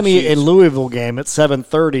 The Miami and Louisville game at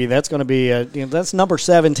 7:30. That's going to be that's number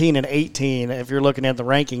 17 and 18. If you're looking at the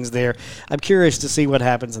rankings there, I'm curious to see what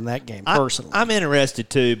happens in that game. Personally, I'm interested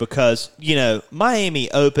too because Miami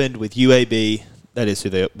opened with UAB. That is who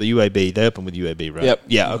the UAB. They opened with UAB, right? Yep.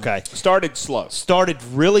 Yeah. Okay. Started slow. Started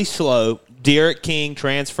really slow. Derek King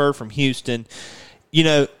transferred from Houston.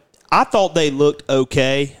 I thought they looked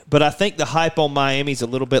okay, but I think the hype on Miami's a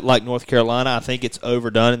little bit like North Carolina. I think it's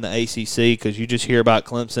overdone in the ACC because you just hear about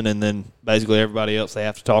Clemson and then basically everybody else, they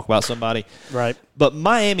have to talk about somebody. Right. But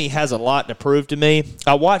Miami has a lot to prove to me.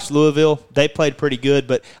 I watched Louisville. They played pretty good,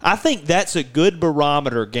 but I think that's a good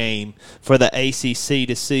barometer game for the ACC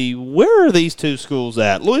to see where are these two schools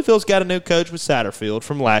at. Louisville's got a new coach with Satterfield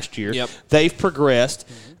from last year. Yep. They've progressed.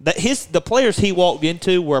 The players he walked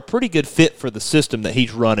into were a pretty good fit for the system that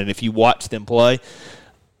he's running if you watch them play.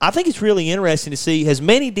 I think it's really interesting to see, has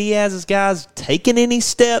Manny Diaz's guys taken any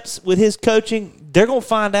steps with his coaching? They're going to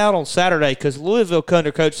find out on Saturday because Louisville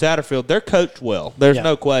under Coach Satterfield, they're coached well. There's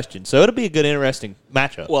no question. So it'll be a good, interesting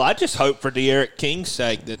matchup. Well, I just hope for De'Aaron King's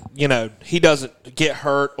sake that, he doesn't get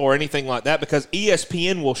hurt or anything like that because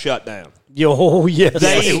ESPN will shut down. Oh, yes,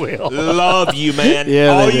 they will. Love you, man.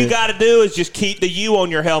 Yeah, all you got to do is just keep the U on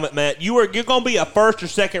your helmet, man. You're going to be a first or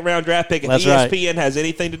second round draft pick if That's ESPN right. has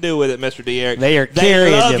anything to do with it, Mr. De'Aaron.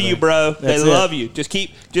 They love you, bro. That's they it. love you. Just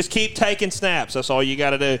keep taking snaps. That's all you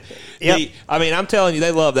got to do. Yep. I'm telling you,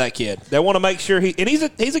 they love that kid. They want to make sure he's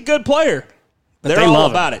a good player. But They're they all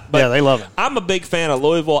love about him. it. But Yeah, they love him. I'm a big fan of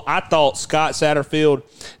Louisville. I thought Scott Satterfield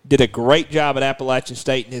did a great job at Appalachian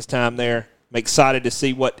State in his time there. I'm excited to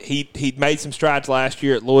see what he'd made some strides last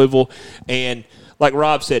year at Louisville. And like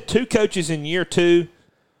Rob said, 2 coaches in year 2,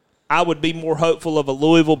 I would be more hopeful of a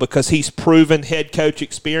Louisville because he's proven head coach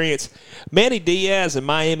experience. Manny Diaz in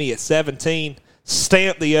Miami at 17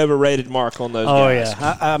 stamped the overrated mark on those guys.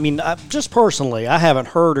 Oh, yeah. Just personally, I haven't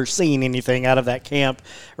heard or seen anything out of that camp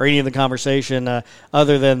or any of the conversation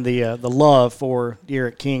other than the love for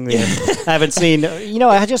De'Aaron King there. I haven't seen,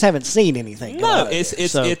 I just haven't seen anything. No,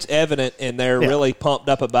 it's evident, and they're really pumped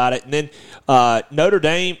up about it. And then Notre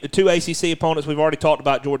Dame, the 2 ACC opponents, we've already talked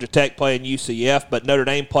about Georgia Tech playing UCF, but Notre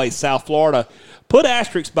Dame plays South Florida. Put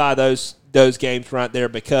asterisks by those games right there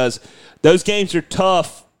because those games are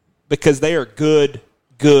tough because they are good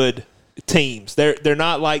teams. They're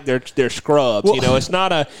not like they're scrubs. Well, it's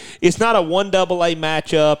not a 1AA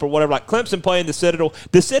matchup or whatever. Like Clemson playing the Citadel.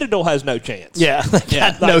 The Citadel has no chance. Yeah,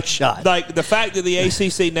 no shot. Like the fact that the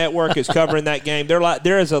ACC network is covering that game,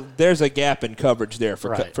 there's a gap in coverage there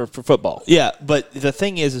for football. Yeah, but the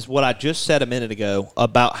thing is what I just said a minute ago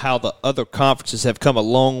about how the other conferences have come a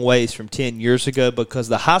long ways from 10 years ago because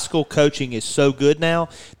the high school coaching is so good now.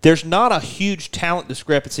 There's not a huge talent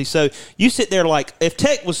discrepancy. So you sit there like if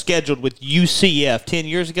Tech was scheduled with UCF 10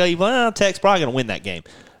 years ago, Tech's probably going to win that game.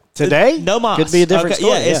 Today? No mas. Could be a different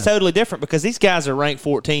story. Yeah, it's totally different because these guys are ranked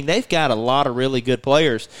 14. They've got a lot of really good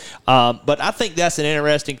players. But I think that's an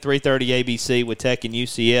interesting 3:30 ABC with Tech and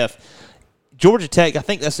UCF. Georgia Tech, I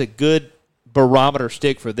think that's a good barometer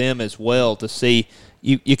stick for them as well to see.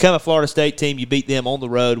 You come a Florida State team, you beat them on the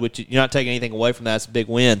road, which you're not taking anything away from that. It's a big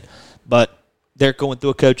win. But they're going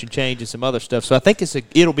through a coaching change and some other stuff. So I think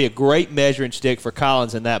it'll be a great measuring stick for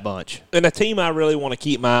Collins and that bunch. And a team I really want to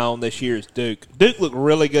keep my eye on this year is Duke. Duke looked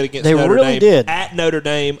really good against Notre Dame. They really did. At Notre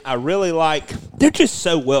Dame, I really they're just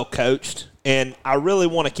so well coached, and I really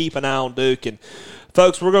want to keep an eye on Duke. And,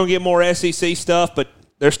 folks, we're going to get more SEC stuff, but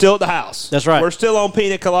they're still at the house. That's right. We're still on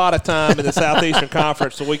pina colada time in the Southeastern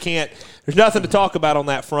Conference, so there's nothing to talk about on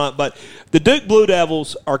that front. But the Duke Blue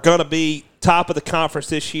Devils are going to be top of the conference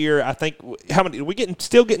this year. I think how many are we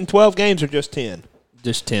still getting 12 games or just 10?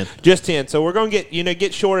 Just 10. Just 10. So we're going to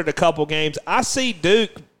get shorted a couple games. I see Duke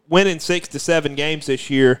winning 6 to 7 games this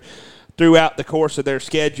year throughout the course of their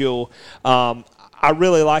schedule. I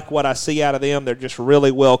really like what I see out of them. They're just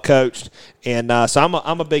really well coached, and so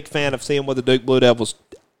I'm a big fan of seeing what the Duke Blue Devils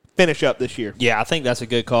finish up this year. Yeah, I think that's a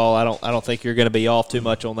good call. I don't think you're going to be off too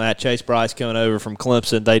much on that. Chase Bryce coming over from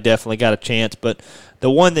Clemson, they definitely got a chance. But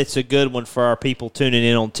the one that's a good one for our people tuning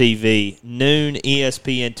in on TV, noon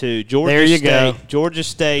ESPN2, Georgia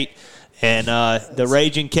State, and the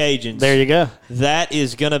Raging Cajuns. There you go. That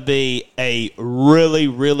is going to be a really,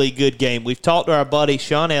 really good game. We've talked to our buddy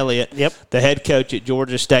Sean Elliott, the head coach at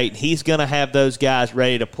Georgia State. He's going to have those guys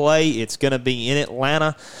ready to play. It's going to be in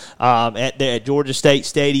Atlanta at Georgia State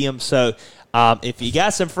Stadium. So if you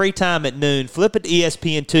got some free time at noon, flip it to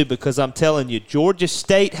ESPN2 because I'm telling you, Georgia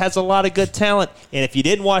State has a lot of good talent. And if you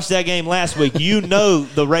didn't watch that game last week,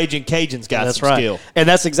 the Raging Cajuns got some skill. And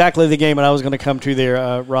that's exactly the game that I was going to come to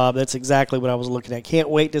there, Rob. That's exactly what I was looking at. Can't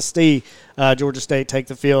wait to see Georgia State take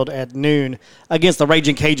the field at noon against the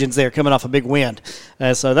Raging Cajuns there coming off a big win.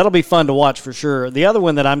 So that'll be fun to watch for sure. The other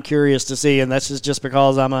one that I'm curious to see, and that's just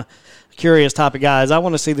because I'm a curious type of guys. I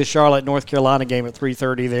want to see the Charlotte, North Carolina game at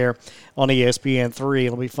 3:30 there on ESPN3.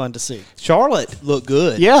 It'll be fun to see. Charlotte looked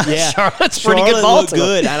good. Yeah. Charlotte's pretty good ball looked team.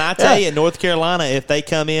 good. And I tell you, North Carolina, if they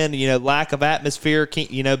come in, lack of atmosphere,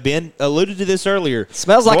 Ben alluded to this earlier.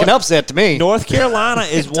 Smells like an upset to me. North Carolina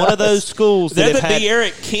is one of those schools They're that the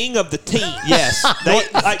De'Aaron King of the team. Yes.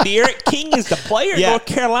 Like De'Aaron King is the player. Yeah. North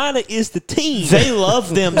Carolina is the team. They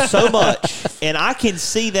love them so much. And I can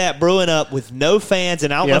see that brewing up with no fans.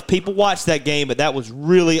 And I don't know if people watched that game, but that was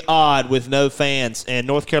really odd with no fans. And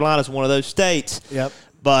North Carolina's one of those states. Yep.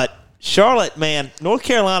 But Charlotte, man, North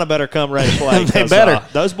Carolina better come ready to play. They better.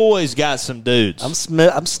 Those boys got some dudes.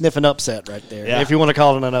 I'm sniffing upset right there. Yeah. If you want to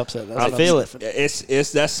call it an upset. That's I what feel I'm it. sniffing.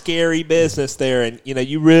 It's that scary business there, and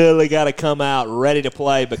you really got to come out ready to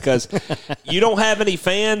play because you don't have any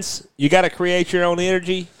fans. You got to create your own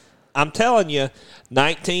energy. I'm telling you,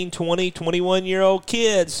 19, 20, 21-year-old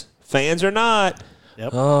kids, fans or not. Yep.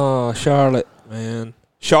 Oh, Charlotte, man.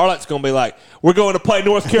 Charlotte's going to be like, we're going to play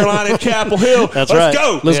North Carolina in Chapel Hill. That's Let's right.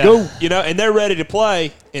 go. Let's go. And they're ready to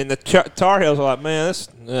play, and the Tar Heels are like, man, this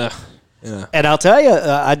yeah. And I'll tell you,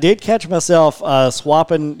 I did catch myself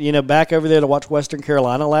swapping, back over there to watch Western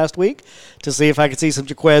Carolina last week to see if I could see some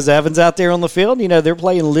Jaquez Evans out there on the field. They're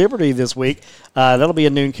playing Liberty this week. That'll be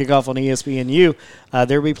a noon kickoff on ESPNU.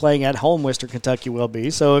 They'll be playing at home. Western Kentucky will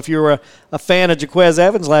be. So if you were a fan of Jaquez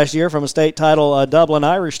Evans last year from a state title Dublin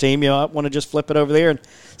Irish team, I want to just flip it over there and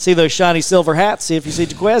see those shiny silver hats, see if you see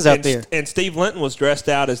Jaquez out there. And Steve Linton was dressed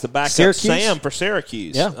out as the backup Syracuse? Sam for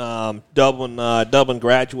Syracuse. Yeah. Dublin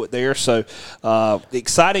graduate there. So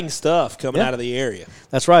exciting stuff coming out of the area.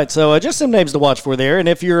 That's right. So just some names to watch for there. And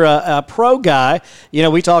if you're a pro guy,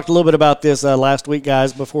 we talked a little bit about this last week,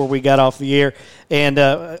 guys, before we got off the air. And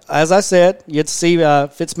as I said, you'd see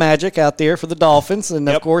Fitzmagic out there for the Dolphins. And,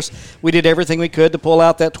 of course, we did everything we could to pull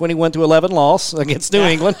out that 21-11 loss against New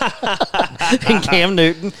England and Cam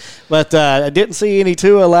Newton. But I didn't see any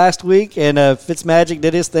Tua last week. And Fitzmagic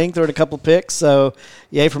did his thing, throwing a couple picks. So,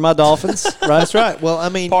 yay for my Dolphins. Right? That's right. Well, I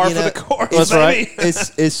mean, par for the course. That's right.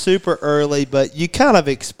 It's super early, but you kind of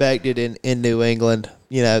expected in New England,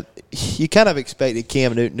 you kind of expected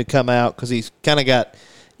Cam Newton to come out because he's kind of got,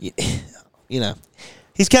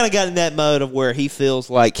 he's kind of got in that mode of where he feels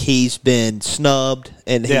like he's been snubbed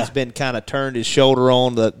and he's been kind of turned his shoulder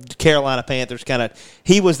on. The Carolina Panthers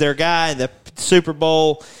he was their guy in the Super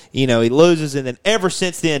Bowl. He loses, and then ever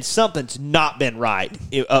since then, something's not been right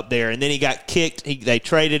up there. And then he got kicked. They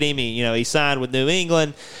traded him. He signed with New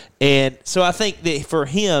England. And so I think that for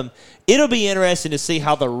him, it'll be interesting to see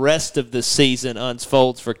how the rest of the season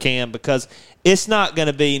unfolds for Cam because it's not going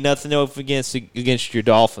to be nothing against your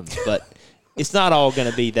Dolphins, but it's not all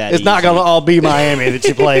going to be that It's easy. not going to all be Miami that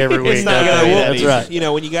you play every week. It's not going to be that That's easy.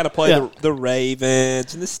 right. When you got to play the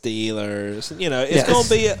Ravens and the Steelers,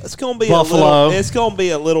 it's going to be Buffalo. It's going to be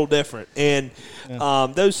a little different. And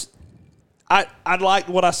those, I liked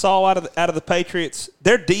what I saw out of the Patriots.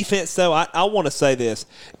 Their defense, though, I want to say this,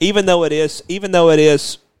 even though it is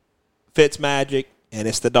Fitzmagic and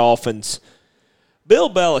it's the Dolphins, Bill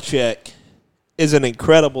Belichick is an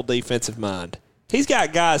incredible defensive mind. He's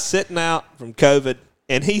got guys sitting out from COVID,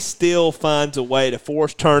 and he still finds a way to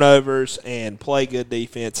force turnovers and play good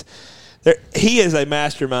defense. He is a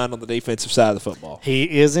mastermind on the defensive side of the football.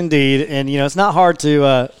 He is indeed, and it's not hard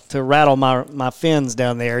to rattle my fins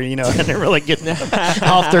down there, and they're really getting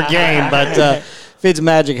off their game. But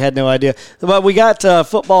Fitzmagic had no idea. But we got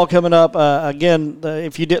football coming up again.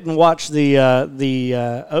 If you didn't watch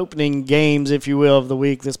the opening games, if you will, of the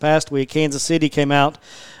week this past week, Kansas City came out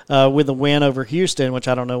with a win over Houston, which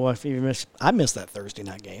I don't know if you missed. I missed that Thursday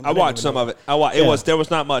night game. I watched some of it. There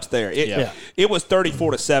was not much there. It was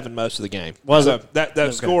 34-7 most of the game. Was it?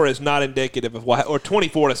 That score is not indicative of what, or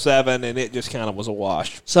 24-7, and it just kind of was a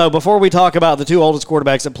wash. So before we talk about the two oldest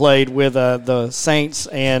quarterbacks that played with the Saints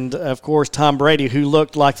and, of course, Tom Brady, who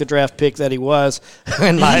looked like the draft pick that he was,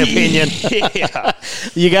 in my opinion,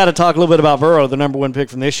 you got to talk a little bit about Burrow, the number one pick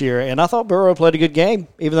from this year. And I thought Burrow played a good game,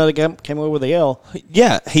 even though they came away with the L.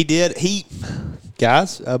 Yeah, he did.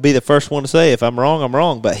 Guys, I'll be the first one to say if I'm wrong, I'm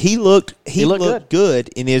wrong. But he looked good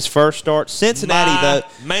in his first start. Cincinnati,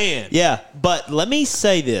 though. Man. Yeah, but let me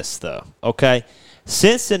say this, though, okay?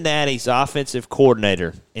 Cincinnati's offensive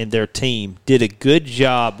coordinator and their team did a good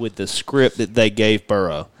job with the script that they gave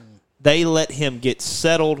Burrow. They let him get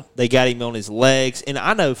settled. They got him on his legs. And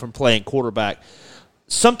I know from playing quarterback,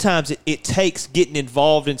 sometimes it takes getting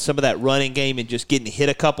involved in some of that running game and just getting hit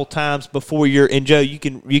a couple times before you're – and, Joe, you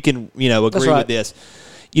can agree with this.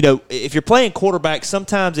 if you're playing quarterback,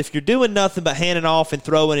 sometimes if you're doing nothing but handing off and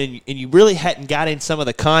throwing and you really hadn't got in some of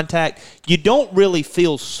the contact, you don't really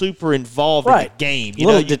feel super involved in the game. A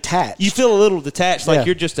little detached. You feel a little detached, like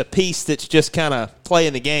you're just a piece that's just kind of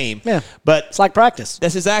playing the game. Yeah. But it's like practice.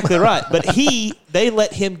 That's exactly right. But they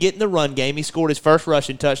let him get in the run game. He scored his first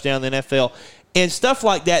rushing touchdown in the NFL. And stuff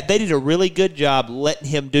like that, they did a really good job letting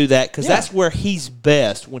him do that because that's where he's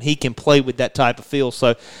best, when he can play with that type of feel.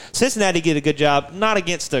 So Cincinnati did a good job, not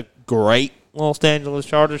against a great Los Angeles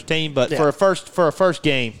Chargers team, but for a first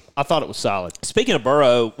game, I thought it was solid. Speaking of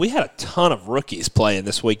Burrow, we had a ton of rookies playing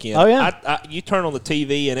this weekend. Oh, yeah. You turn on the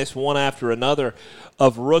TV, and it's one after another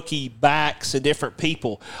of rookie backs and different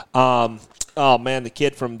people. Oh, man, the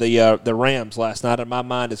kid from the Rams last night, my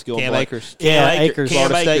mind is going Cam blank. Akers. Akers.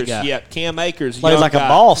 Cam Akers, guy. Cam Akers. Played young like guy. a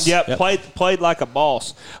boss. Yep. Played like a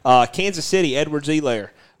boss. Kansas City, Edwards-Helaire.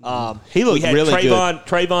 He looked really good.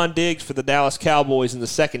 Trayvon Diggs for the Dallas Cowboys in the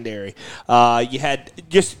secondary. You had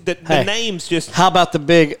just the names just. How about the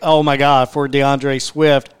big, oh, my God, for DeAndre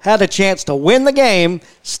Swift? Had a chance to win the game.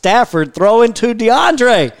 Stafford throwing to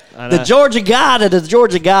DeAndre, the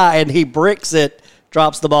Georgia guy, and he bricks it.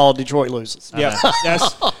 Drops the ball, Detroit loses. Yeah,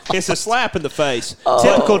 it's a slap in the face.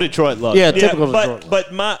 Typical Detroit luck. Yeah, typical Detroit luck.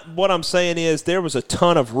 But what I'm saying is there was a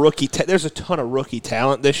ton of there's a ton of rookie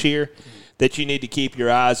talent this year that you need to keep your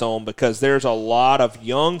eyes on, because there's a lot of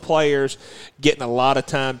young players getting a lot of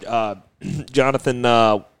time. Jonathan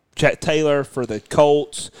Taylor for the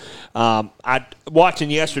Colts. Watching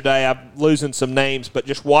yesterday, I'm losing some names, but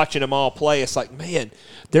just watching them all play, it's like, man,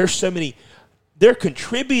 there's so many. They're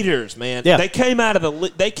contributors, man. Yeah. They came out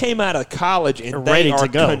of college and they are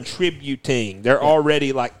contributing. They're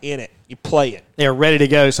already like in it. You play it. They're ready to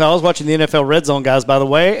go. So I was watching the NFL Red Zone guys, by the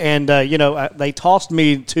way, and they tossed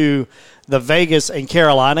me to the Vegas and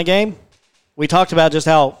Carolina game. We talked about just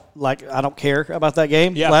how, I don't care about that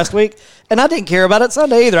game last week. And I didn't care about it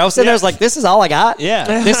Sunday either. I was sitting there, I was like, this is all I got.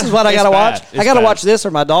 Yeah. This is what I got to watch. I got to watch this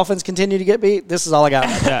or my Dolphins continue to get beat. This is all I got.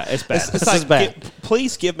 Yeah, it's bad. This is bad.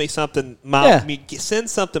 Please give me something. Send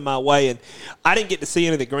something my way. And I didn't get to see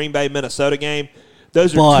any of the Green Bay Minnesota game.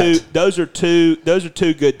 Those are two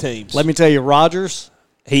good teams. Let me tell you, Rodgers.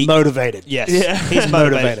 He's motivated. Yes. Yeah. He's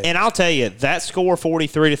motivated. And I'll tell you, that score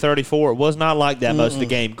 43-34 was not like that most of the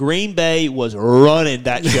game. Green Bay was running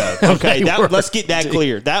that show. Okay, let's get that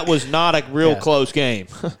clear. That was not a real close game.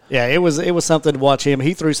 Yeah, it was something to watch him.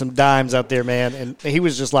 He threw some dimes out there, man, and he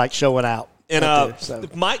was just showing out.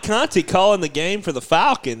 And Mike Conti calling the game for the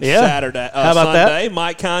Falcons Saturday. How about Sunday. that?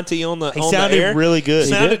 Mike Conti on the sounded air. really good.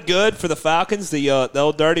 Sounded good for the Falcons. The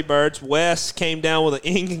old Dirty Birds. Wes came down with an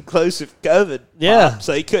inconclusive COVID. Yeah,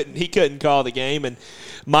 so he couldn't call the game, and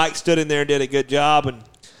Mike stood in there and did a good job. And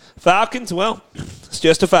Falcons, well, it's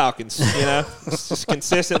just a Falcons. It's just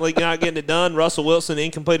consistently not getting it done. Russell Wilson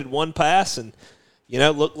incompleted one pass and.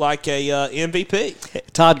 Looked like a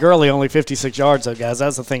MVP. Todd Gurley only 56 yards, though, guys.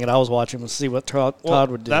 That's the thing that I was watching, was see what Todd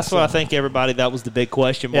would do. That's what I think, everybody. That was the big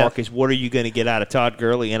question mark, is what are you going to get out of Todd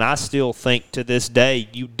Gurley? And I still think to this day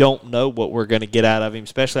you don't know what we're going to get out of him,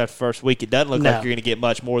 especially after the first week. It doesn't look like you're going to get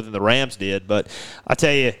much more than the Rams did. But I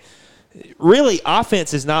tell you, really,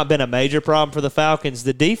 offense has not been a major problem for the Falcons.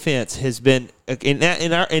 The defense has been,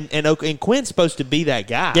 and Quinn's supposed to be that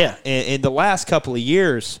guy. Yeah. In the last couple of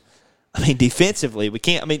years, I mean, defensively, we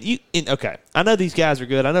can't. I mean, I know these guys are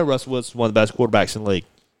good. I know Russell Wilson's one of the best quarterbacks in the league,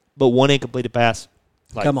 but one incompleted pass.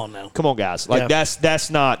 Come on now. Come on, guys. That's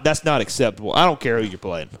not acceptable. I don't care who you're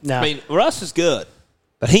playing. No. I mean, Russ is good,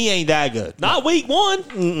 but he ain't that good. Not week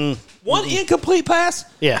one. One incomplete pass.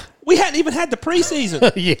 Yeah. We hadn't even had the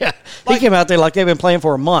preseason. Yeah. He came out there like they've been playing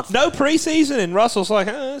for a month. No preseason, and Russell's like,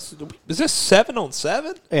 is this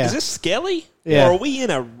 7-on-7? Yeah. Is this Skelly? Yeah. Or are we in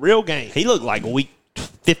a real game? He looked like week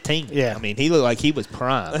 15. Yeah. I mean, he looked like he was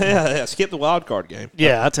prime. Yeah, skip the wild card game.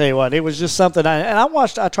 Yeah, I tell you what, it was just something.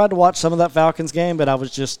 I tried to watch some of that Falcons game, but I was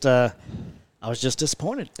just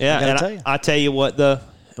disappointed. Yeah, I tell you what, and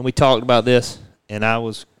we talked about this, and I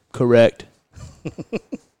was correct.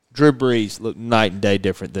 Drew Brees looked night and day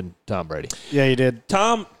different than Tom Brady. Yeah, he did.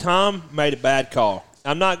 Tom made a bad call.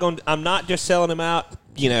 I'm not just selling him out.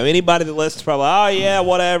 Anybody that listens probably, oh yeah,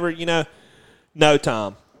 whatever. No,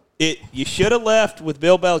 Tom. You should have left with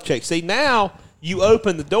Bill Belichick. See, now you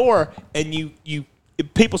open the door and you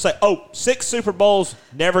people say, 6 Super Bowls,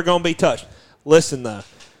 never going to be touched. Listen, though.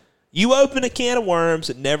 You open a can of worms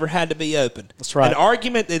that never had to be opened. That's right. An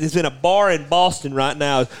argument that is in a bar in Boston right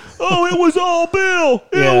now is, it was all Bill.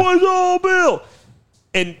 Yeah. It was all Bill.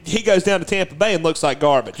 And he goes down to Tampa Bay and looks like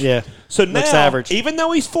garbage. Yeah. So now, looks average. Even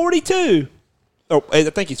though he's 42, I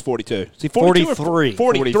think he's 42. Is he 42 43.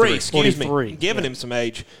 43, excuse 43. me. I'm giving him some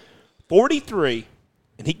age. 43,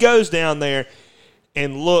 And he goes down there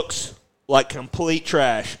and looks like complete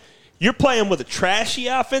trash. You're playing with a trashy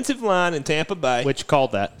offensive line in Tampa Bay. Which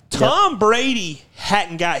called that. Tom Brady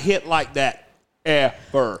hadn't got hit like that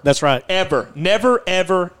ever. That's right. Ever. Never,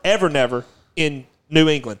 ever, ever, never in New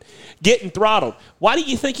England. Getting throttled. Why do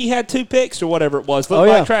you think he had 2 picks or whatever it was? Looked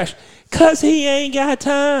like trash. Because he ain't got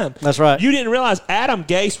time. That's right. You didn't realize Adam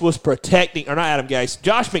Gase was protecting, or not Adam Gase,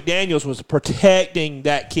 Josh McDaniels was protecting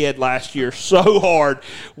that kid last year so hard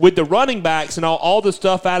with the running backs and all the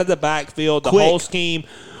stuff out of the backfield, the whole scheme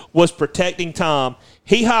was protecting Tom.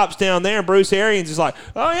 He hops down there, and Bruce Arians is like,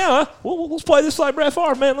 "Oh yeah, let's play this like Brett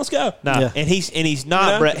Favre, man. Let's go." No, and he's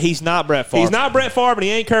not Brett. He's not Brett Favre. He's not Brett Favre, and he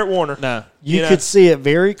ain't Kurt Warner. No, you could see it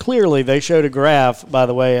very clearly. They showed a graph, by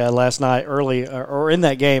the way, last night early, or in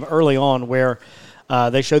that game early on, where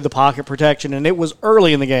they showed the pocket protection, and it was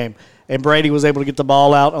early in the game, and Brady was able to get the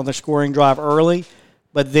ball out on the scoring drive early.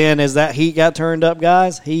 But then, as that heat got turned up,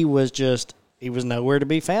 guys, he was nowhere to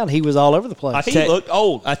be found. He was all over the place. He looked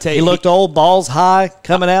old. I tell you, he looked old. Balls high,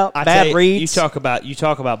 coming out. Bad reads. You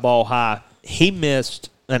talk about ball high. He missed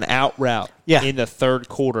an out route in the third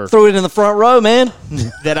quarter. Threw it in the front row, man.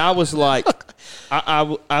 That I was like,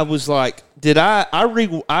 I was like, did I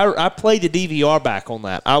played the DVR back on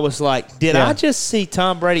that. I was like, did I just see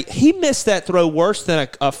Tom Brady? He missed that throw worse than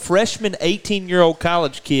a freshman 18-year-old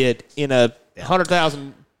college kid in a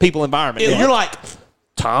 100,000 people environment. And you're like,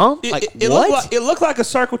 Tom? It looked like a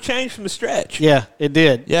circle change from the stretch. Yeah, it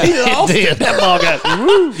did. Yeah, he lost it. That ball got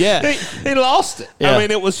he lost it. Yeah. I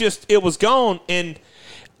mean, it was gone. And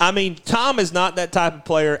I mean, Tom is not that type of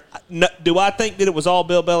player. No, do I think that it was all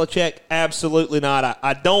Bill Belichick? Absolutely not.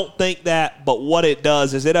 I don't think that. But what it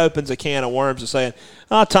does is it opens a can of worms of saying,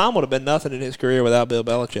 "Oh, Tom would have been nothing in his career without Bill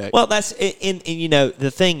Belichick." Well, that's and you know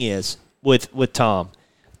the thing is with Tom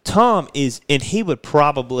is, and he would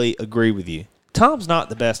probably agree with you. Tom's not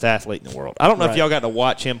the best athlete in the world. I don't know if y'all got to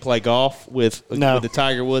watch him play golf with the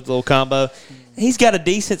Tiger Woods little combo. He's got a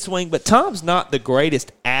decent swing, but Tom's not the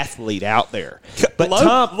greatest athlete out there. But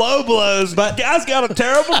low blows. But guy's got a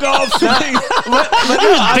terrible golf swing.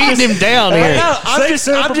 Beating him down here. I'm just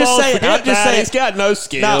saying. He's got no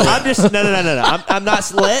skill. No, I'm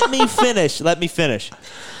not. Let me finish.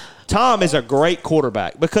 Tom is a great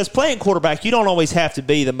quarterback because playing quarterback, you don't always have to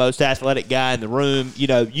be the most athletic guy in the room. You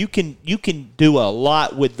know, you can do a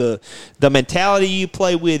lot with the mentality you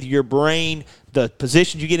play with, your brain, the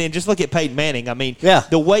positions you get in. Just look at Peyton Manning. I mean,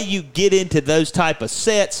 the way you get into those type of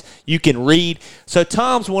sets, you can read. So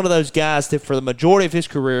Tom's one of those guys that for the majority of his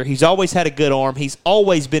career, he's always had a good arm. He's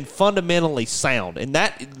always been fundamentally sound. And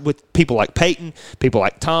that, with people like Peyton, people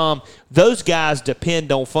like Tom, those guys depend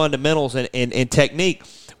on fundamentals and technique.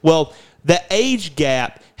 Well, the age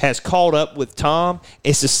gap has caught up with Tom.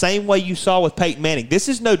 It's the same way you saw with Peyton Manning. This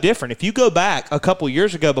is no different. If you go back a couple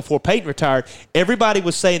years ago before Peyton retired, everybody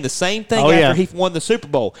was saying the same thing after he won the Super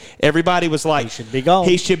Bowl. Everybody was like, he should be gone.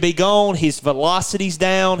 He should be gone. His velocity's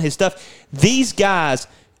down, his stuff. These guys,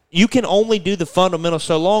 you can only do the fundamentals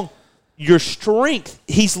so long. Your strength,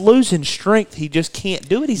 he's losing strength. He just can't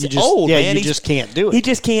do it. He's old, man. He just can't do it. He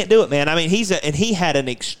just can't do it, man. I mean, he had an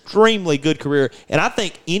extremely good career. And I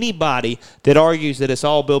think anybody that argues that it's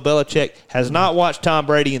all Bill Belichick has not watched Tom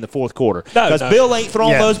Brady in the fourth quarter. Because Bill ain't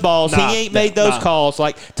thrown those balls. He ain't made those calls.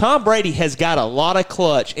 Like, Tom Brady has got a lot of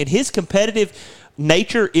clutch, and his competitive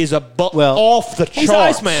nature is off the charts. He's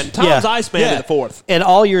Iceman. Tom's Iceman in the fourth. And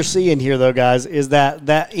all you're seeing here, though, guys, is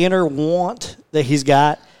that inner want that he's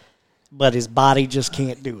got, but his body just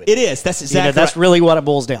can't do it. It is. That's exactly that's really what it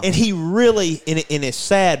boils down to. And he really, and it's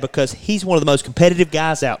sad because he's one of the most competitive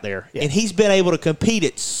guys out there. Yeah. And he's been able to compete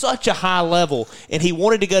at such a high level. And he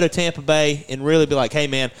wanted to go to Tampa Bay and really be like, hey,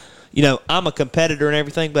 man, you know, I'm a competitor and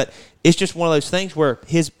everything, but it's just one of those things where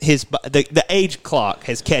the age clock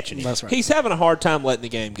has catching him. That's right. He's having a hard time letting the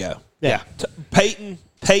game go. Yeah.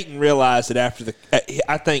 Peyton realized that after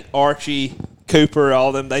I think Archie, Cooper, all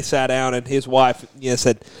of them, they sat down and his wife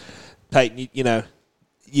said, Peyton,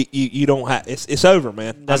 you don't have it's over,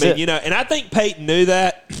 man. That's it. And I think Peyton knew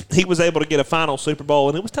that. He was able to get a final Super Bowl,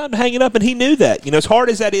 and it was time to hang it up, and he knew that. As hard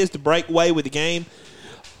as that is to break away with the game,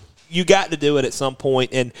 you got to do it at some point,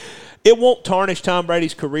 and it won't tarnish Tom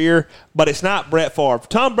Brady's career, but it's not Brett Favre.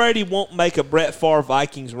 Tom Brady won't make a Brett Favre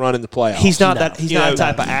Vikings run in the playoffs. He's not that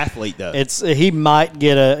type of athlete, though. He might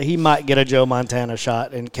get a Joe Montana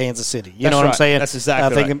shot in Kansas City. You know what I'm saying? That's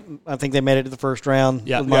exactly right. I think they made it to the first round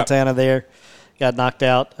with Montana there. Got knocked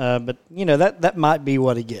out, but that might be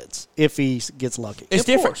what he gets if he gets lucky. It's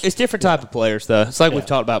different. It's different type of players, though. It's like we've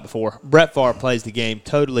talked about before. Brett Favre plays the game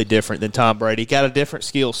totally different than Tom Brady. Got a different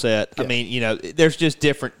skill set. Yeah. I mean, there's just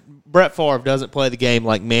different. Brett Favre doesn't play the game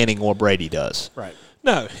like Manning or Brady does. Right.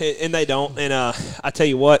 No, and they don't. And I tell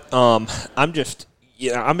you what, I'm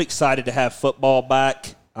excited to have football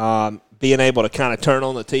back. Being able to kind of turn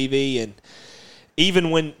on the TV, and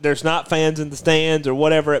even when there's not fans in the stands or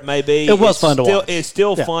whatever it may be, it was fun to watch. It's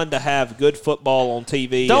still fun to have good football on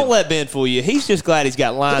TV. Don't let Ben fool you. He's just glad he's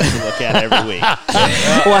got lines to look at every week.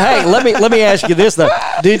 Well, hey, let me ask you this though: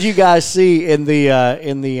 did you guys see in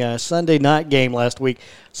the Sunday night game last week,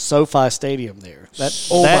 SoFi Stadium there? My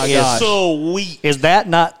gosh, so weak. Is that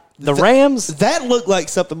not the Rams? That looked like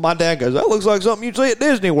something my dad goes, that looks like something you'd see at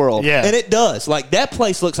Disney World. Yeah. And it does. Like, that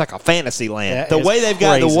place looks like a fantasy land. That the is way they've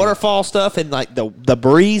got the crazy. waterfall stuff and, like, the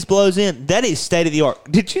breeze blows in, that is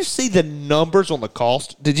state-of-the-art. Did you see the numbers on the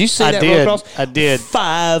cost? Did you see that road cost? I did.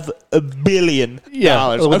 $5 billion.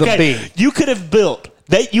 Yeah, with a B. You could have built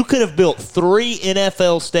 3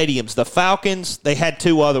 NFL stadiums. The Falcons, they had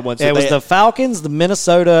 2 other ones. It was the Falcons, the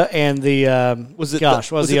Minnesota, and the was it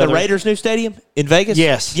the the Raiders' new stadium in Vegas?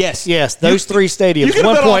 Yes. Those 3 stadiums. You could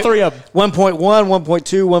have built all 3 of them. 1.1,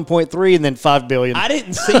 1.2, 1.3, and then $5 billion. I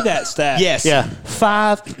didn't see that stat. Yes. Yeah.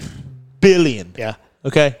 $5 billion. Yeah.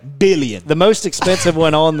 Okay. Billion. The most expensive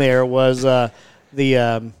one on there was maybe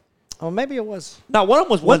it was. No, one of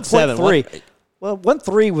them was 1.3. Well,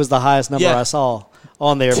 1.3 was the highest number I saw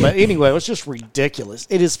on there. But anyway, it was just ridiculous.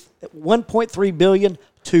 It is $1.3 billion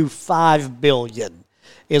to $5 billion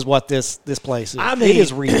is what this place is. I mean, it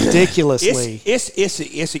is ridiculously.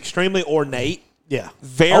 It's extremely ornate. Yeah.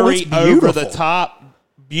 Very it's over the top.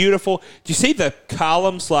 Beautiful. Do you see the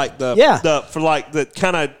columns like the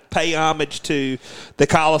kind of pay homage to the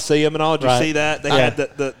Coliseum and all? Did you see that? They had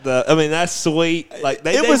the I mean, that's sweet. Like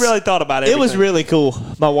they really thought about it. It was really cool.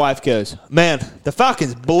 My wife goes, man, the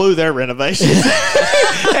Falcons blew their renovations.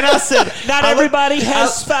 And I said, not everybody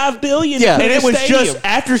has $5 billion. Yeah. In and a it was stadium. just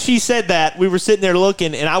after she said that, we were sitting there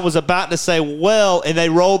looking, and I was about to say, well, and they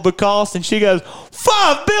rolled the cost, and she goes,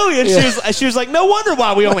 $5 billion. Yeah. She was like, no wonder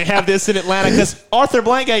why we only have this in Atlanta, because Arthur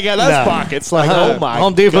Blank ain't got those pockets. Like, oh my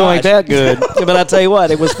Home Depot gosh. ain't that good. But I tell you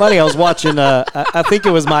what, it was funny. I was watching. I think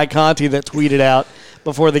it was Mike Conti that tweeted out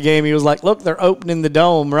before the game. He was like, "Look, they're opening the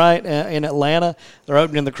dome right in Atlanta. They're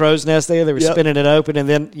opening the Crow's Nest there. They were spinning it open, and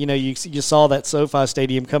then you saw that SoFi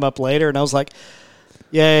Stadium come up later, and I was like,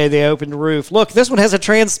 yay, they opened the roof. Look, this one has a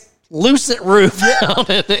translucent roof on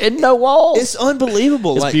it and no walls. It's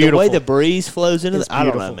unbelievable. It's like beautiful. the way the breeze flows into I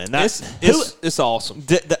don't know, man. It's awesome.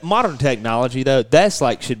 The modern technology, though, that's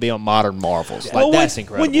like should be on Modern Marvels. Yeah. Like, well, that's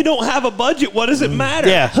incredible. When you don't have a budget, what does it matter?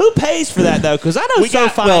 Yeah. Who pays for that, though? Because I know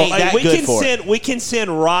SoFi ain't that good for it. We can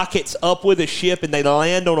send rockets up with a ship, and they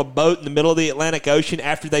land on a boat in the middle of the Atlantic Ocean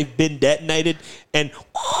after they've been detonated, and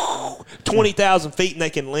 20,000 feet, and they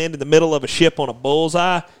can land in the middle of a ship on a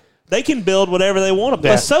bullseye. They can build whatever they want to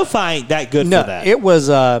build. But SoFi ain't that good for that. It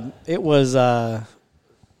was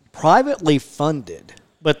privately funded,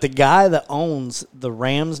 but the guy that owns the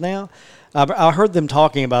Rams now, I heard them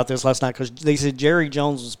talking about this last night because they said Jerry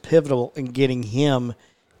Jones was pivotal in getting him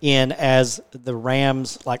in as the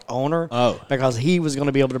Rams owner because he was going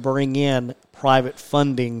to be able to bring in private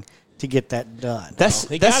funding to get that done.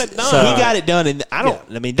 He got it done. He got it done, and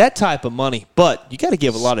I mean, that type of money, but you got to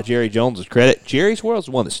give a lot of Jerry Jones' credit. Jerry's World's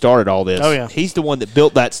the one that started all this. Oh, yeah. He's the one that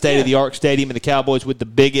built that state-of-the-art stadium in the Cowboys with the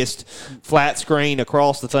biggest flat screen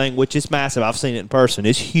across the thing, which is massive. I've seen it in person.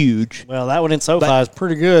 It's huge. Well, that one in SoFi is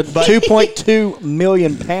pretty good. 2.2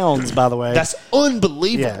 million pounds, by the way. That's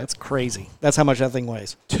unbelievable. Yeah, it's crazy. That's how much that thing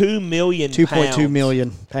weighs. 2 million 2.2 million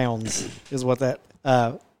pounds is what that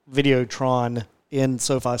Videotron in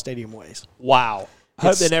SoFi Stadium weighs. Wow. I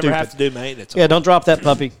hope It's they never stupid. have to do maintenance. Yeah, don't drop that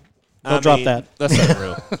puppy. Don't drop that. That's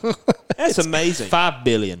unreal. That's amazing. $5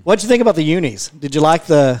 billion. What'd you think about the unis? Did you like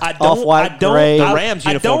the off-white gray? The Rams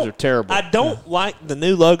uniforms are terrible. I don't like the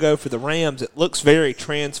new logo for the Rams. It looks very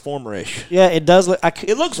Transformer-ish. Yeah, it does look.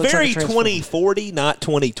 It looks very like a Transformer. 2040, not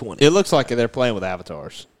 2020. It looks like they're playing with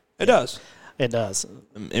avatars. It does. It does.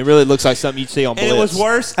 It really looks like something you'd see on Blitz. And it was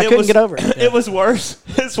worse. I couldn't get over it. It was worse.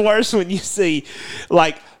 It's worse when you see,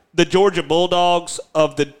 the Georgia Bulldogs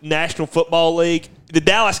of the National Football League. The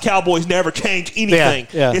Dallas Cowboys never change anything.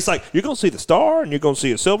 Yeah. It's like you're going to see the star and you're going to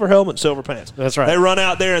see a silver helmet and silver pants. That's right. They run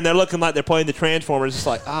out there and they're looking like they're playing the Transformers. It's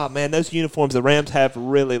like, man, those uniforms the Rams have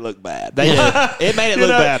really look bad. They did. It made it look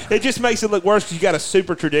bad. It just makes it look worse because you got a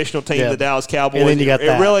super traditional team, the Dallas Cowboys. And then you got it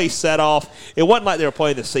that. really set off. It wasn't like they were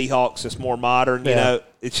playing the Seahawks. It's more modern, you know.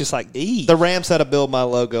 It's just like, The Rams had to build my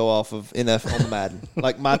logo off of on the Madden.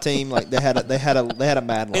 Like my team, they had a Madden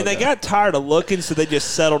logo. And they got tired of looking, so they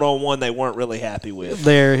just settled on one they weren't really happy with.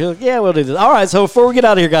 Yeah, we'll do this. All right, so before we get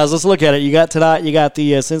out of here, guys, let's look at it. You got tonight, you got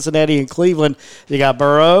the Cincinnati and Cleveland. You got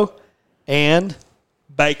Burrow and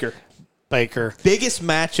Baker. Baker. Biggest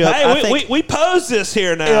matchup. Hey, we posed this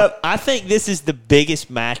here now. I think this is the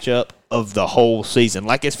biggest matchup of the whole season.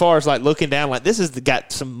 Like, as far as, like, looking down, like, this has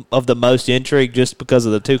got some of the most intrigue just because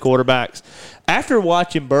of the two quarterbacks. After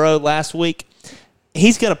watching Burrow last week,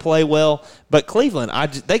 he's going to play well. But Cleveland,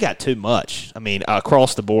 they got too much. I mean,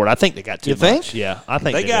 across the board, I think they got too much. You think? Yeah, I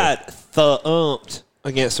think they got thumped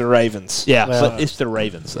against the Ravens. Yeah, but it's the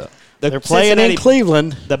Ravens, though. They're playing in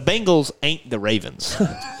Cleveland. The Bengals ain't the Ravens.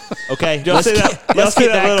 Okay, let's get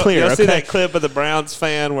that clear. Okay? See that clip of the Browns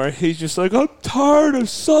fan where he's just like, I'm tired of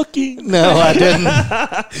sucking. No, I didn't.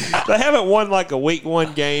 They haven't won like a week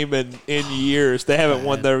 1 game in years. They haven't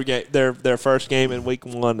won their first game in week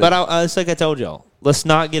 1. But it's like I told y'all, let's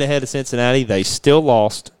not get ahead of Cincinnati. They still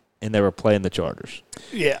lost, and they were playing the Chargers.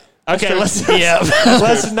 Yeah. Okay,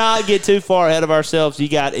 let's not get too far ahead of ourselves.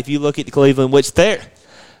 If you look at Cleveland, which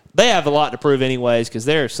they have a lot to prove anyways because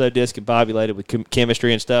they're so discombobulated with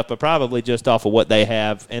chemistry and stuff, but probably just off of what they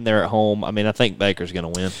have and they're at home. I mean, I think Baker's going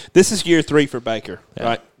to win. This is year 3 for Baker,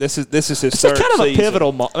 right? This is his third kind of season.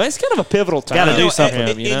 It's kind of a pivotal time. Got to do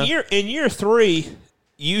something. In year 3,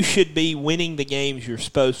 you should be winning the games you're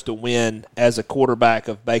supposed to win as a quarterback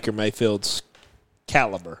of Baker Mayfield's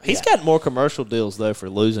caliber. He's got more commercial deals, though, for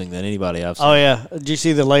losing than anybody I've seen. Oh, yeah. Did you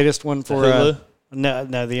see the latest one for Hulu?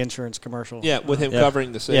 No, the insurance commercial. Yeah, with him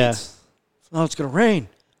covering the seats. Yeah. Oh, it's going to rain.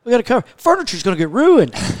 We got to cover. Furniture's going to get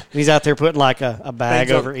ruined. He's out there putting like a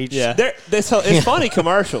bag over each. Yeah. It's funny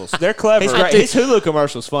commercials. They're clever. His Hulu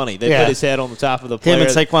commercial's funny. They put his head on the top of the player. Him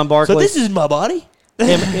and Saquon Barkley. So this is my body?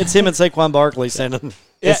 It's him and Saquon Barkley sending.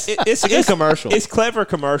 It's a good commercial. It's clever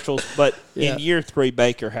commercials, but in year 3,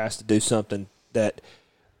 Baker has to do something that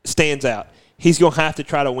stands out. He's going to have to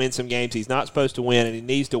try to win some games he's not supposed to win, and he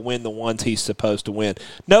needs to win the ones he's supposed to win.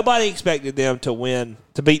 Nobody expected them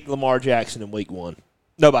to beat Lamar Jackson in week 1.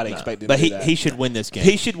 Nobody expected him to do that. But he should win this game.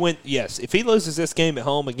 He should win, yes. If he loses this game at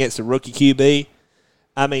home against a rookie QB,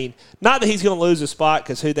 I mean, not that he's going to lose a spot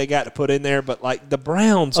because who they got to put in there, but like the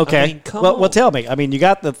Browns, okay. I mean, come on. Well, tell me. I mean, you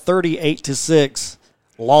got the 38-6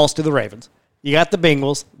 loss to the Ravens. You got the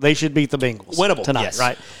Bengals. They should beat the Bengals winnable tonight,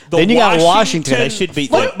 right? Then you got Washington. They should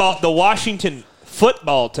beat the Washington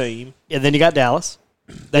football team. And then you got Dallas.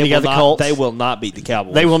 Then you got the Colts. They will not beat the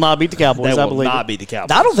Cowboys. They will not beat the Cowboys. They will not beat the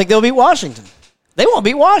Cowboys. I don't think they'll beat Washington. They won't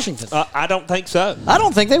beat Washington. I don't think so. I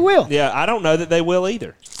don't think they will. Yeah, I don't know that they will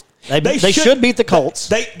either. They should beat the Colts.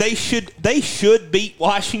 They should beat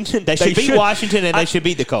Washington. They should beat Washington, and they should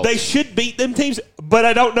beat the Colts. They should beat them teams, but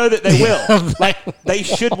I don't know that they will. They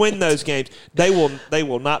should win those games. They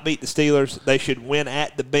will not beat the Steelers. They should win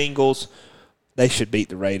at the Bengals. They should beat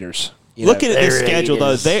the Raiders. Looking at this schedule,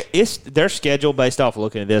 though, their schedule based off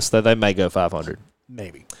looking at this, though, they may go 500.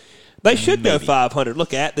 Maybe. They should go 500.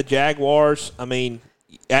 Look at the Jaguars. I mean,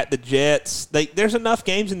 at the Jets. There's enough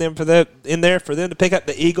games in there for them to pick up.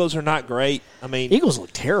 The Eagles are not great. I mean, Eagles look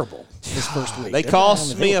terrible this first week. They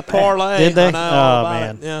cost me a parlay. Did they? I know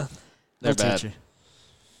man. Yeah, they're bad.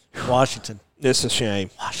 Washington. It's a shame.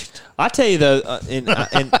 Washington. I tell you though,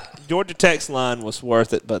 and Georgia Tech's line was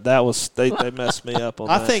worth it, but that was they messed me up on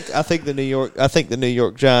that. I think the New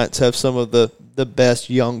York Giants have some of the best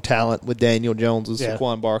young talent with Daniel Jones and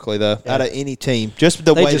Saquon Barkley though out of any team. Just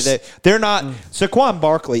the way they're not. Saquon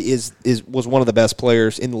Barkley was one of the best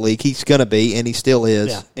players in the league. He's going to be, and he still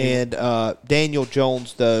is. Yeah. And Daniel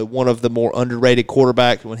Jones, one of the more underrated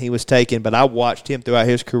quarterbacks when he was taken. But I watched him throughout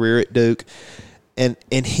his career at Duke. And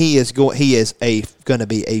he is going to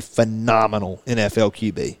be a phenomenal NFL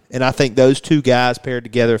QB. And I think those two guys paired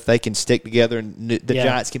together, if they can stick together and the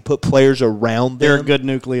Giants can put players around them. They're a good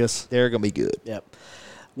nucleus. They're going to be good. Yep.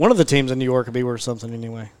 One of the teams in New York will be worth something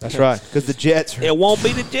anyway. That's right. Because the Jets it won't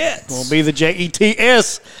be the Jets. It won't be the Jets.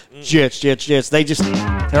 Jets.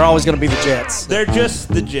 They're always going to be the Jets. They're just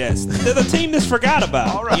the Jets. They're the team that's forgot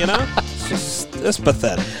about. Right. You know? It's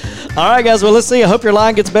pathetic. All right, guys. Well, let's see. I hope your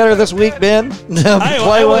line gets better this week, Ben.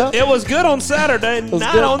 Play well. It was good on Saturday,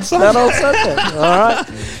 not on Sunday. Not on Sunday. All right.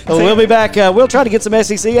 Well, we'll be back. We'll try to get some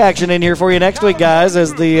SEC action in here for you next week, guys,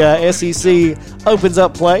 as the SEC opens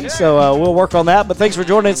up play. So we'll work on that. But thanks for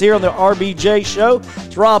joining us here on the RBJ Show.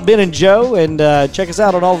 It's Rob, Ben, and Joe. And check us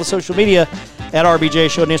out on all the social media at RBJ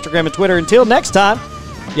Show on Instagram and Twitter. Until next time,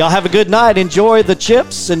 y'all have a good night. Enjoy the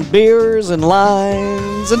chips and beers and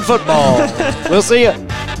lines and football. We'll see you.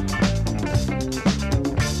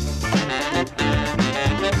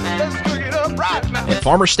 At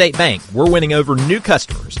Farmers State Bank, we're winning over new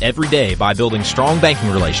customers every day by building strong banking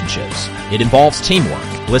relationships. It involves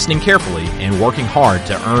teamwork, listening carefully, and working hard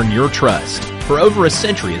to earn your trust. For over a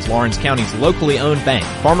century as Lawrence County's locally owned bank,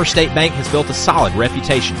 Farmers State Bank has built a solid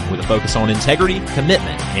reputation with a focus on integrity,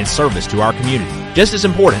 commitment, and service to our community. Just as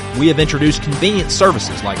important, we have introduced convenient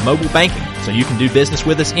services like mobile banking, so you can do business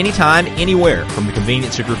with us anytime, anywhere, from the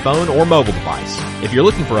convenience of your phone or mobile device. If you're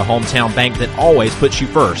looking for a hometown bank that always puts you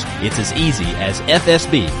first, it's as easy as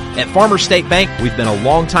FSB. At Farmers State Bank, we've been a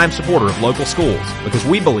longtime supporter of local schools because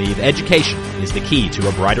we believe education is the key to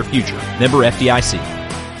a brighter future. Member FDIC.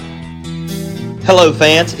 Hello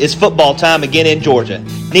fans, it's football time again in Georgia.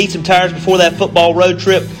 Need some tires before that football road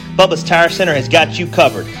trip? Bubba's Tire Center has got you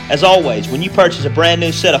covered. As always, when you purchase a brand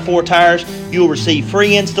new set of 4 tires, you will receive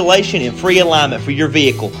free installation and free alignment for your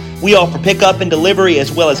vehicle. We offer pickup and delivery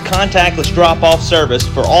as well as contactless drop-off service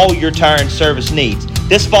for all your tire and service needs.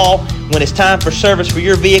 This fall, when it's time for service for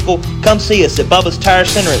your vehicle, come see us at Bubba's Tire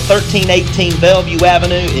Center at 1318 Bellevue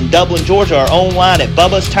Avenue in Dublin, Georgia, or online at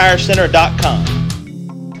bubbastirecenter.com.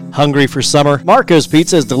 Hungry for summer? Marco's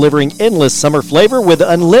Pizza is delivering endless summer flavor with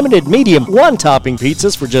unlimited medium one-topping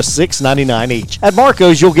pizzas for just $6.99 each. At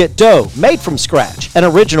Marco's, you'll get dough made from scratch, an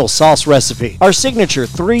original sauce recipe, our signature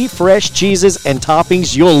 3 fresh cheeses and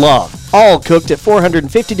toppings you'll love, all cooked at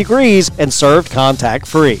 450 degrees and served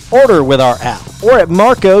contact-free. Order with our app or at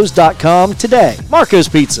marcos.com today. Marco's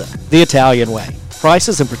Pizza, the Italian way.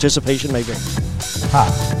 Prices and participation may vary.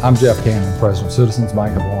 Hi, I'm Jeff Cannon, President of Citizens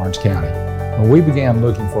Bank of Lawrence County. When we began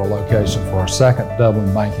looking for a location for our second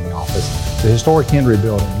Dublin banking office, the historic Henry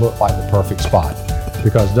Building looked like the perfect spot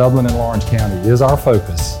because Dublin and Lawrence County is our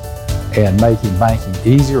focus, and making banking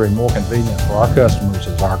easier and more convenient for our customers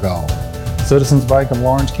is our goal. Citizens Bank of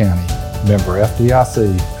Lawrence County, member FDIC,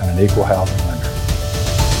 and an equal housing lender.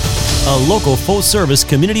 A local full-service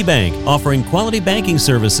community bank offering quality banking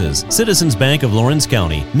services. Citizens Bank of Lawrence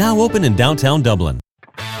County, now open in downtown Dublin.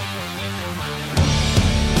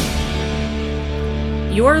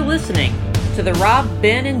 You're listening to the Rob,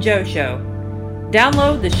 Ben, and Joe Show.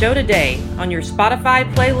 Download the show today on your Spotify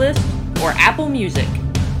playlist or Apple Music.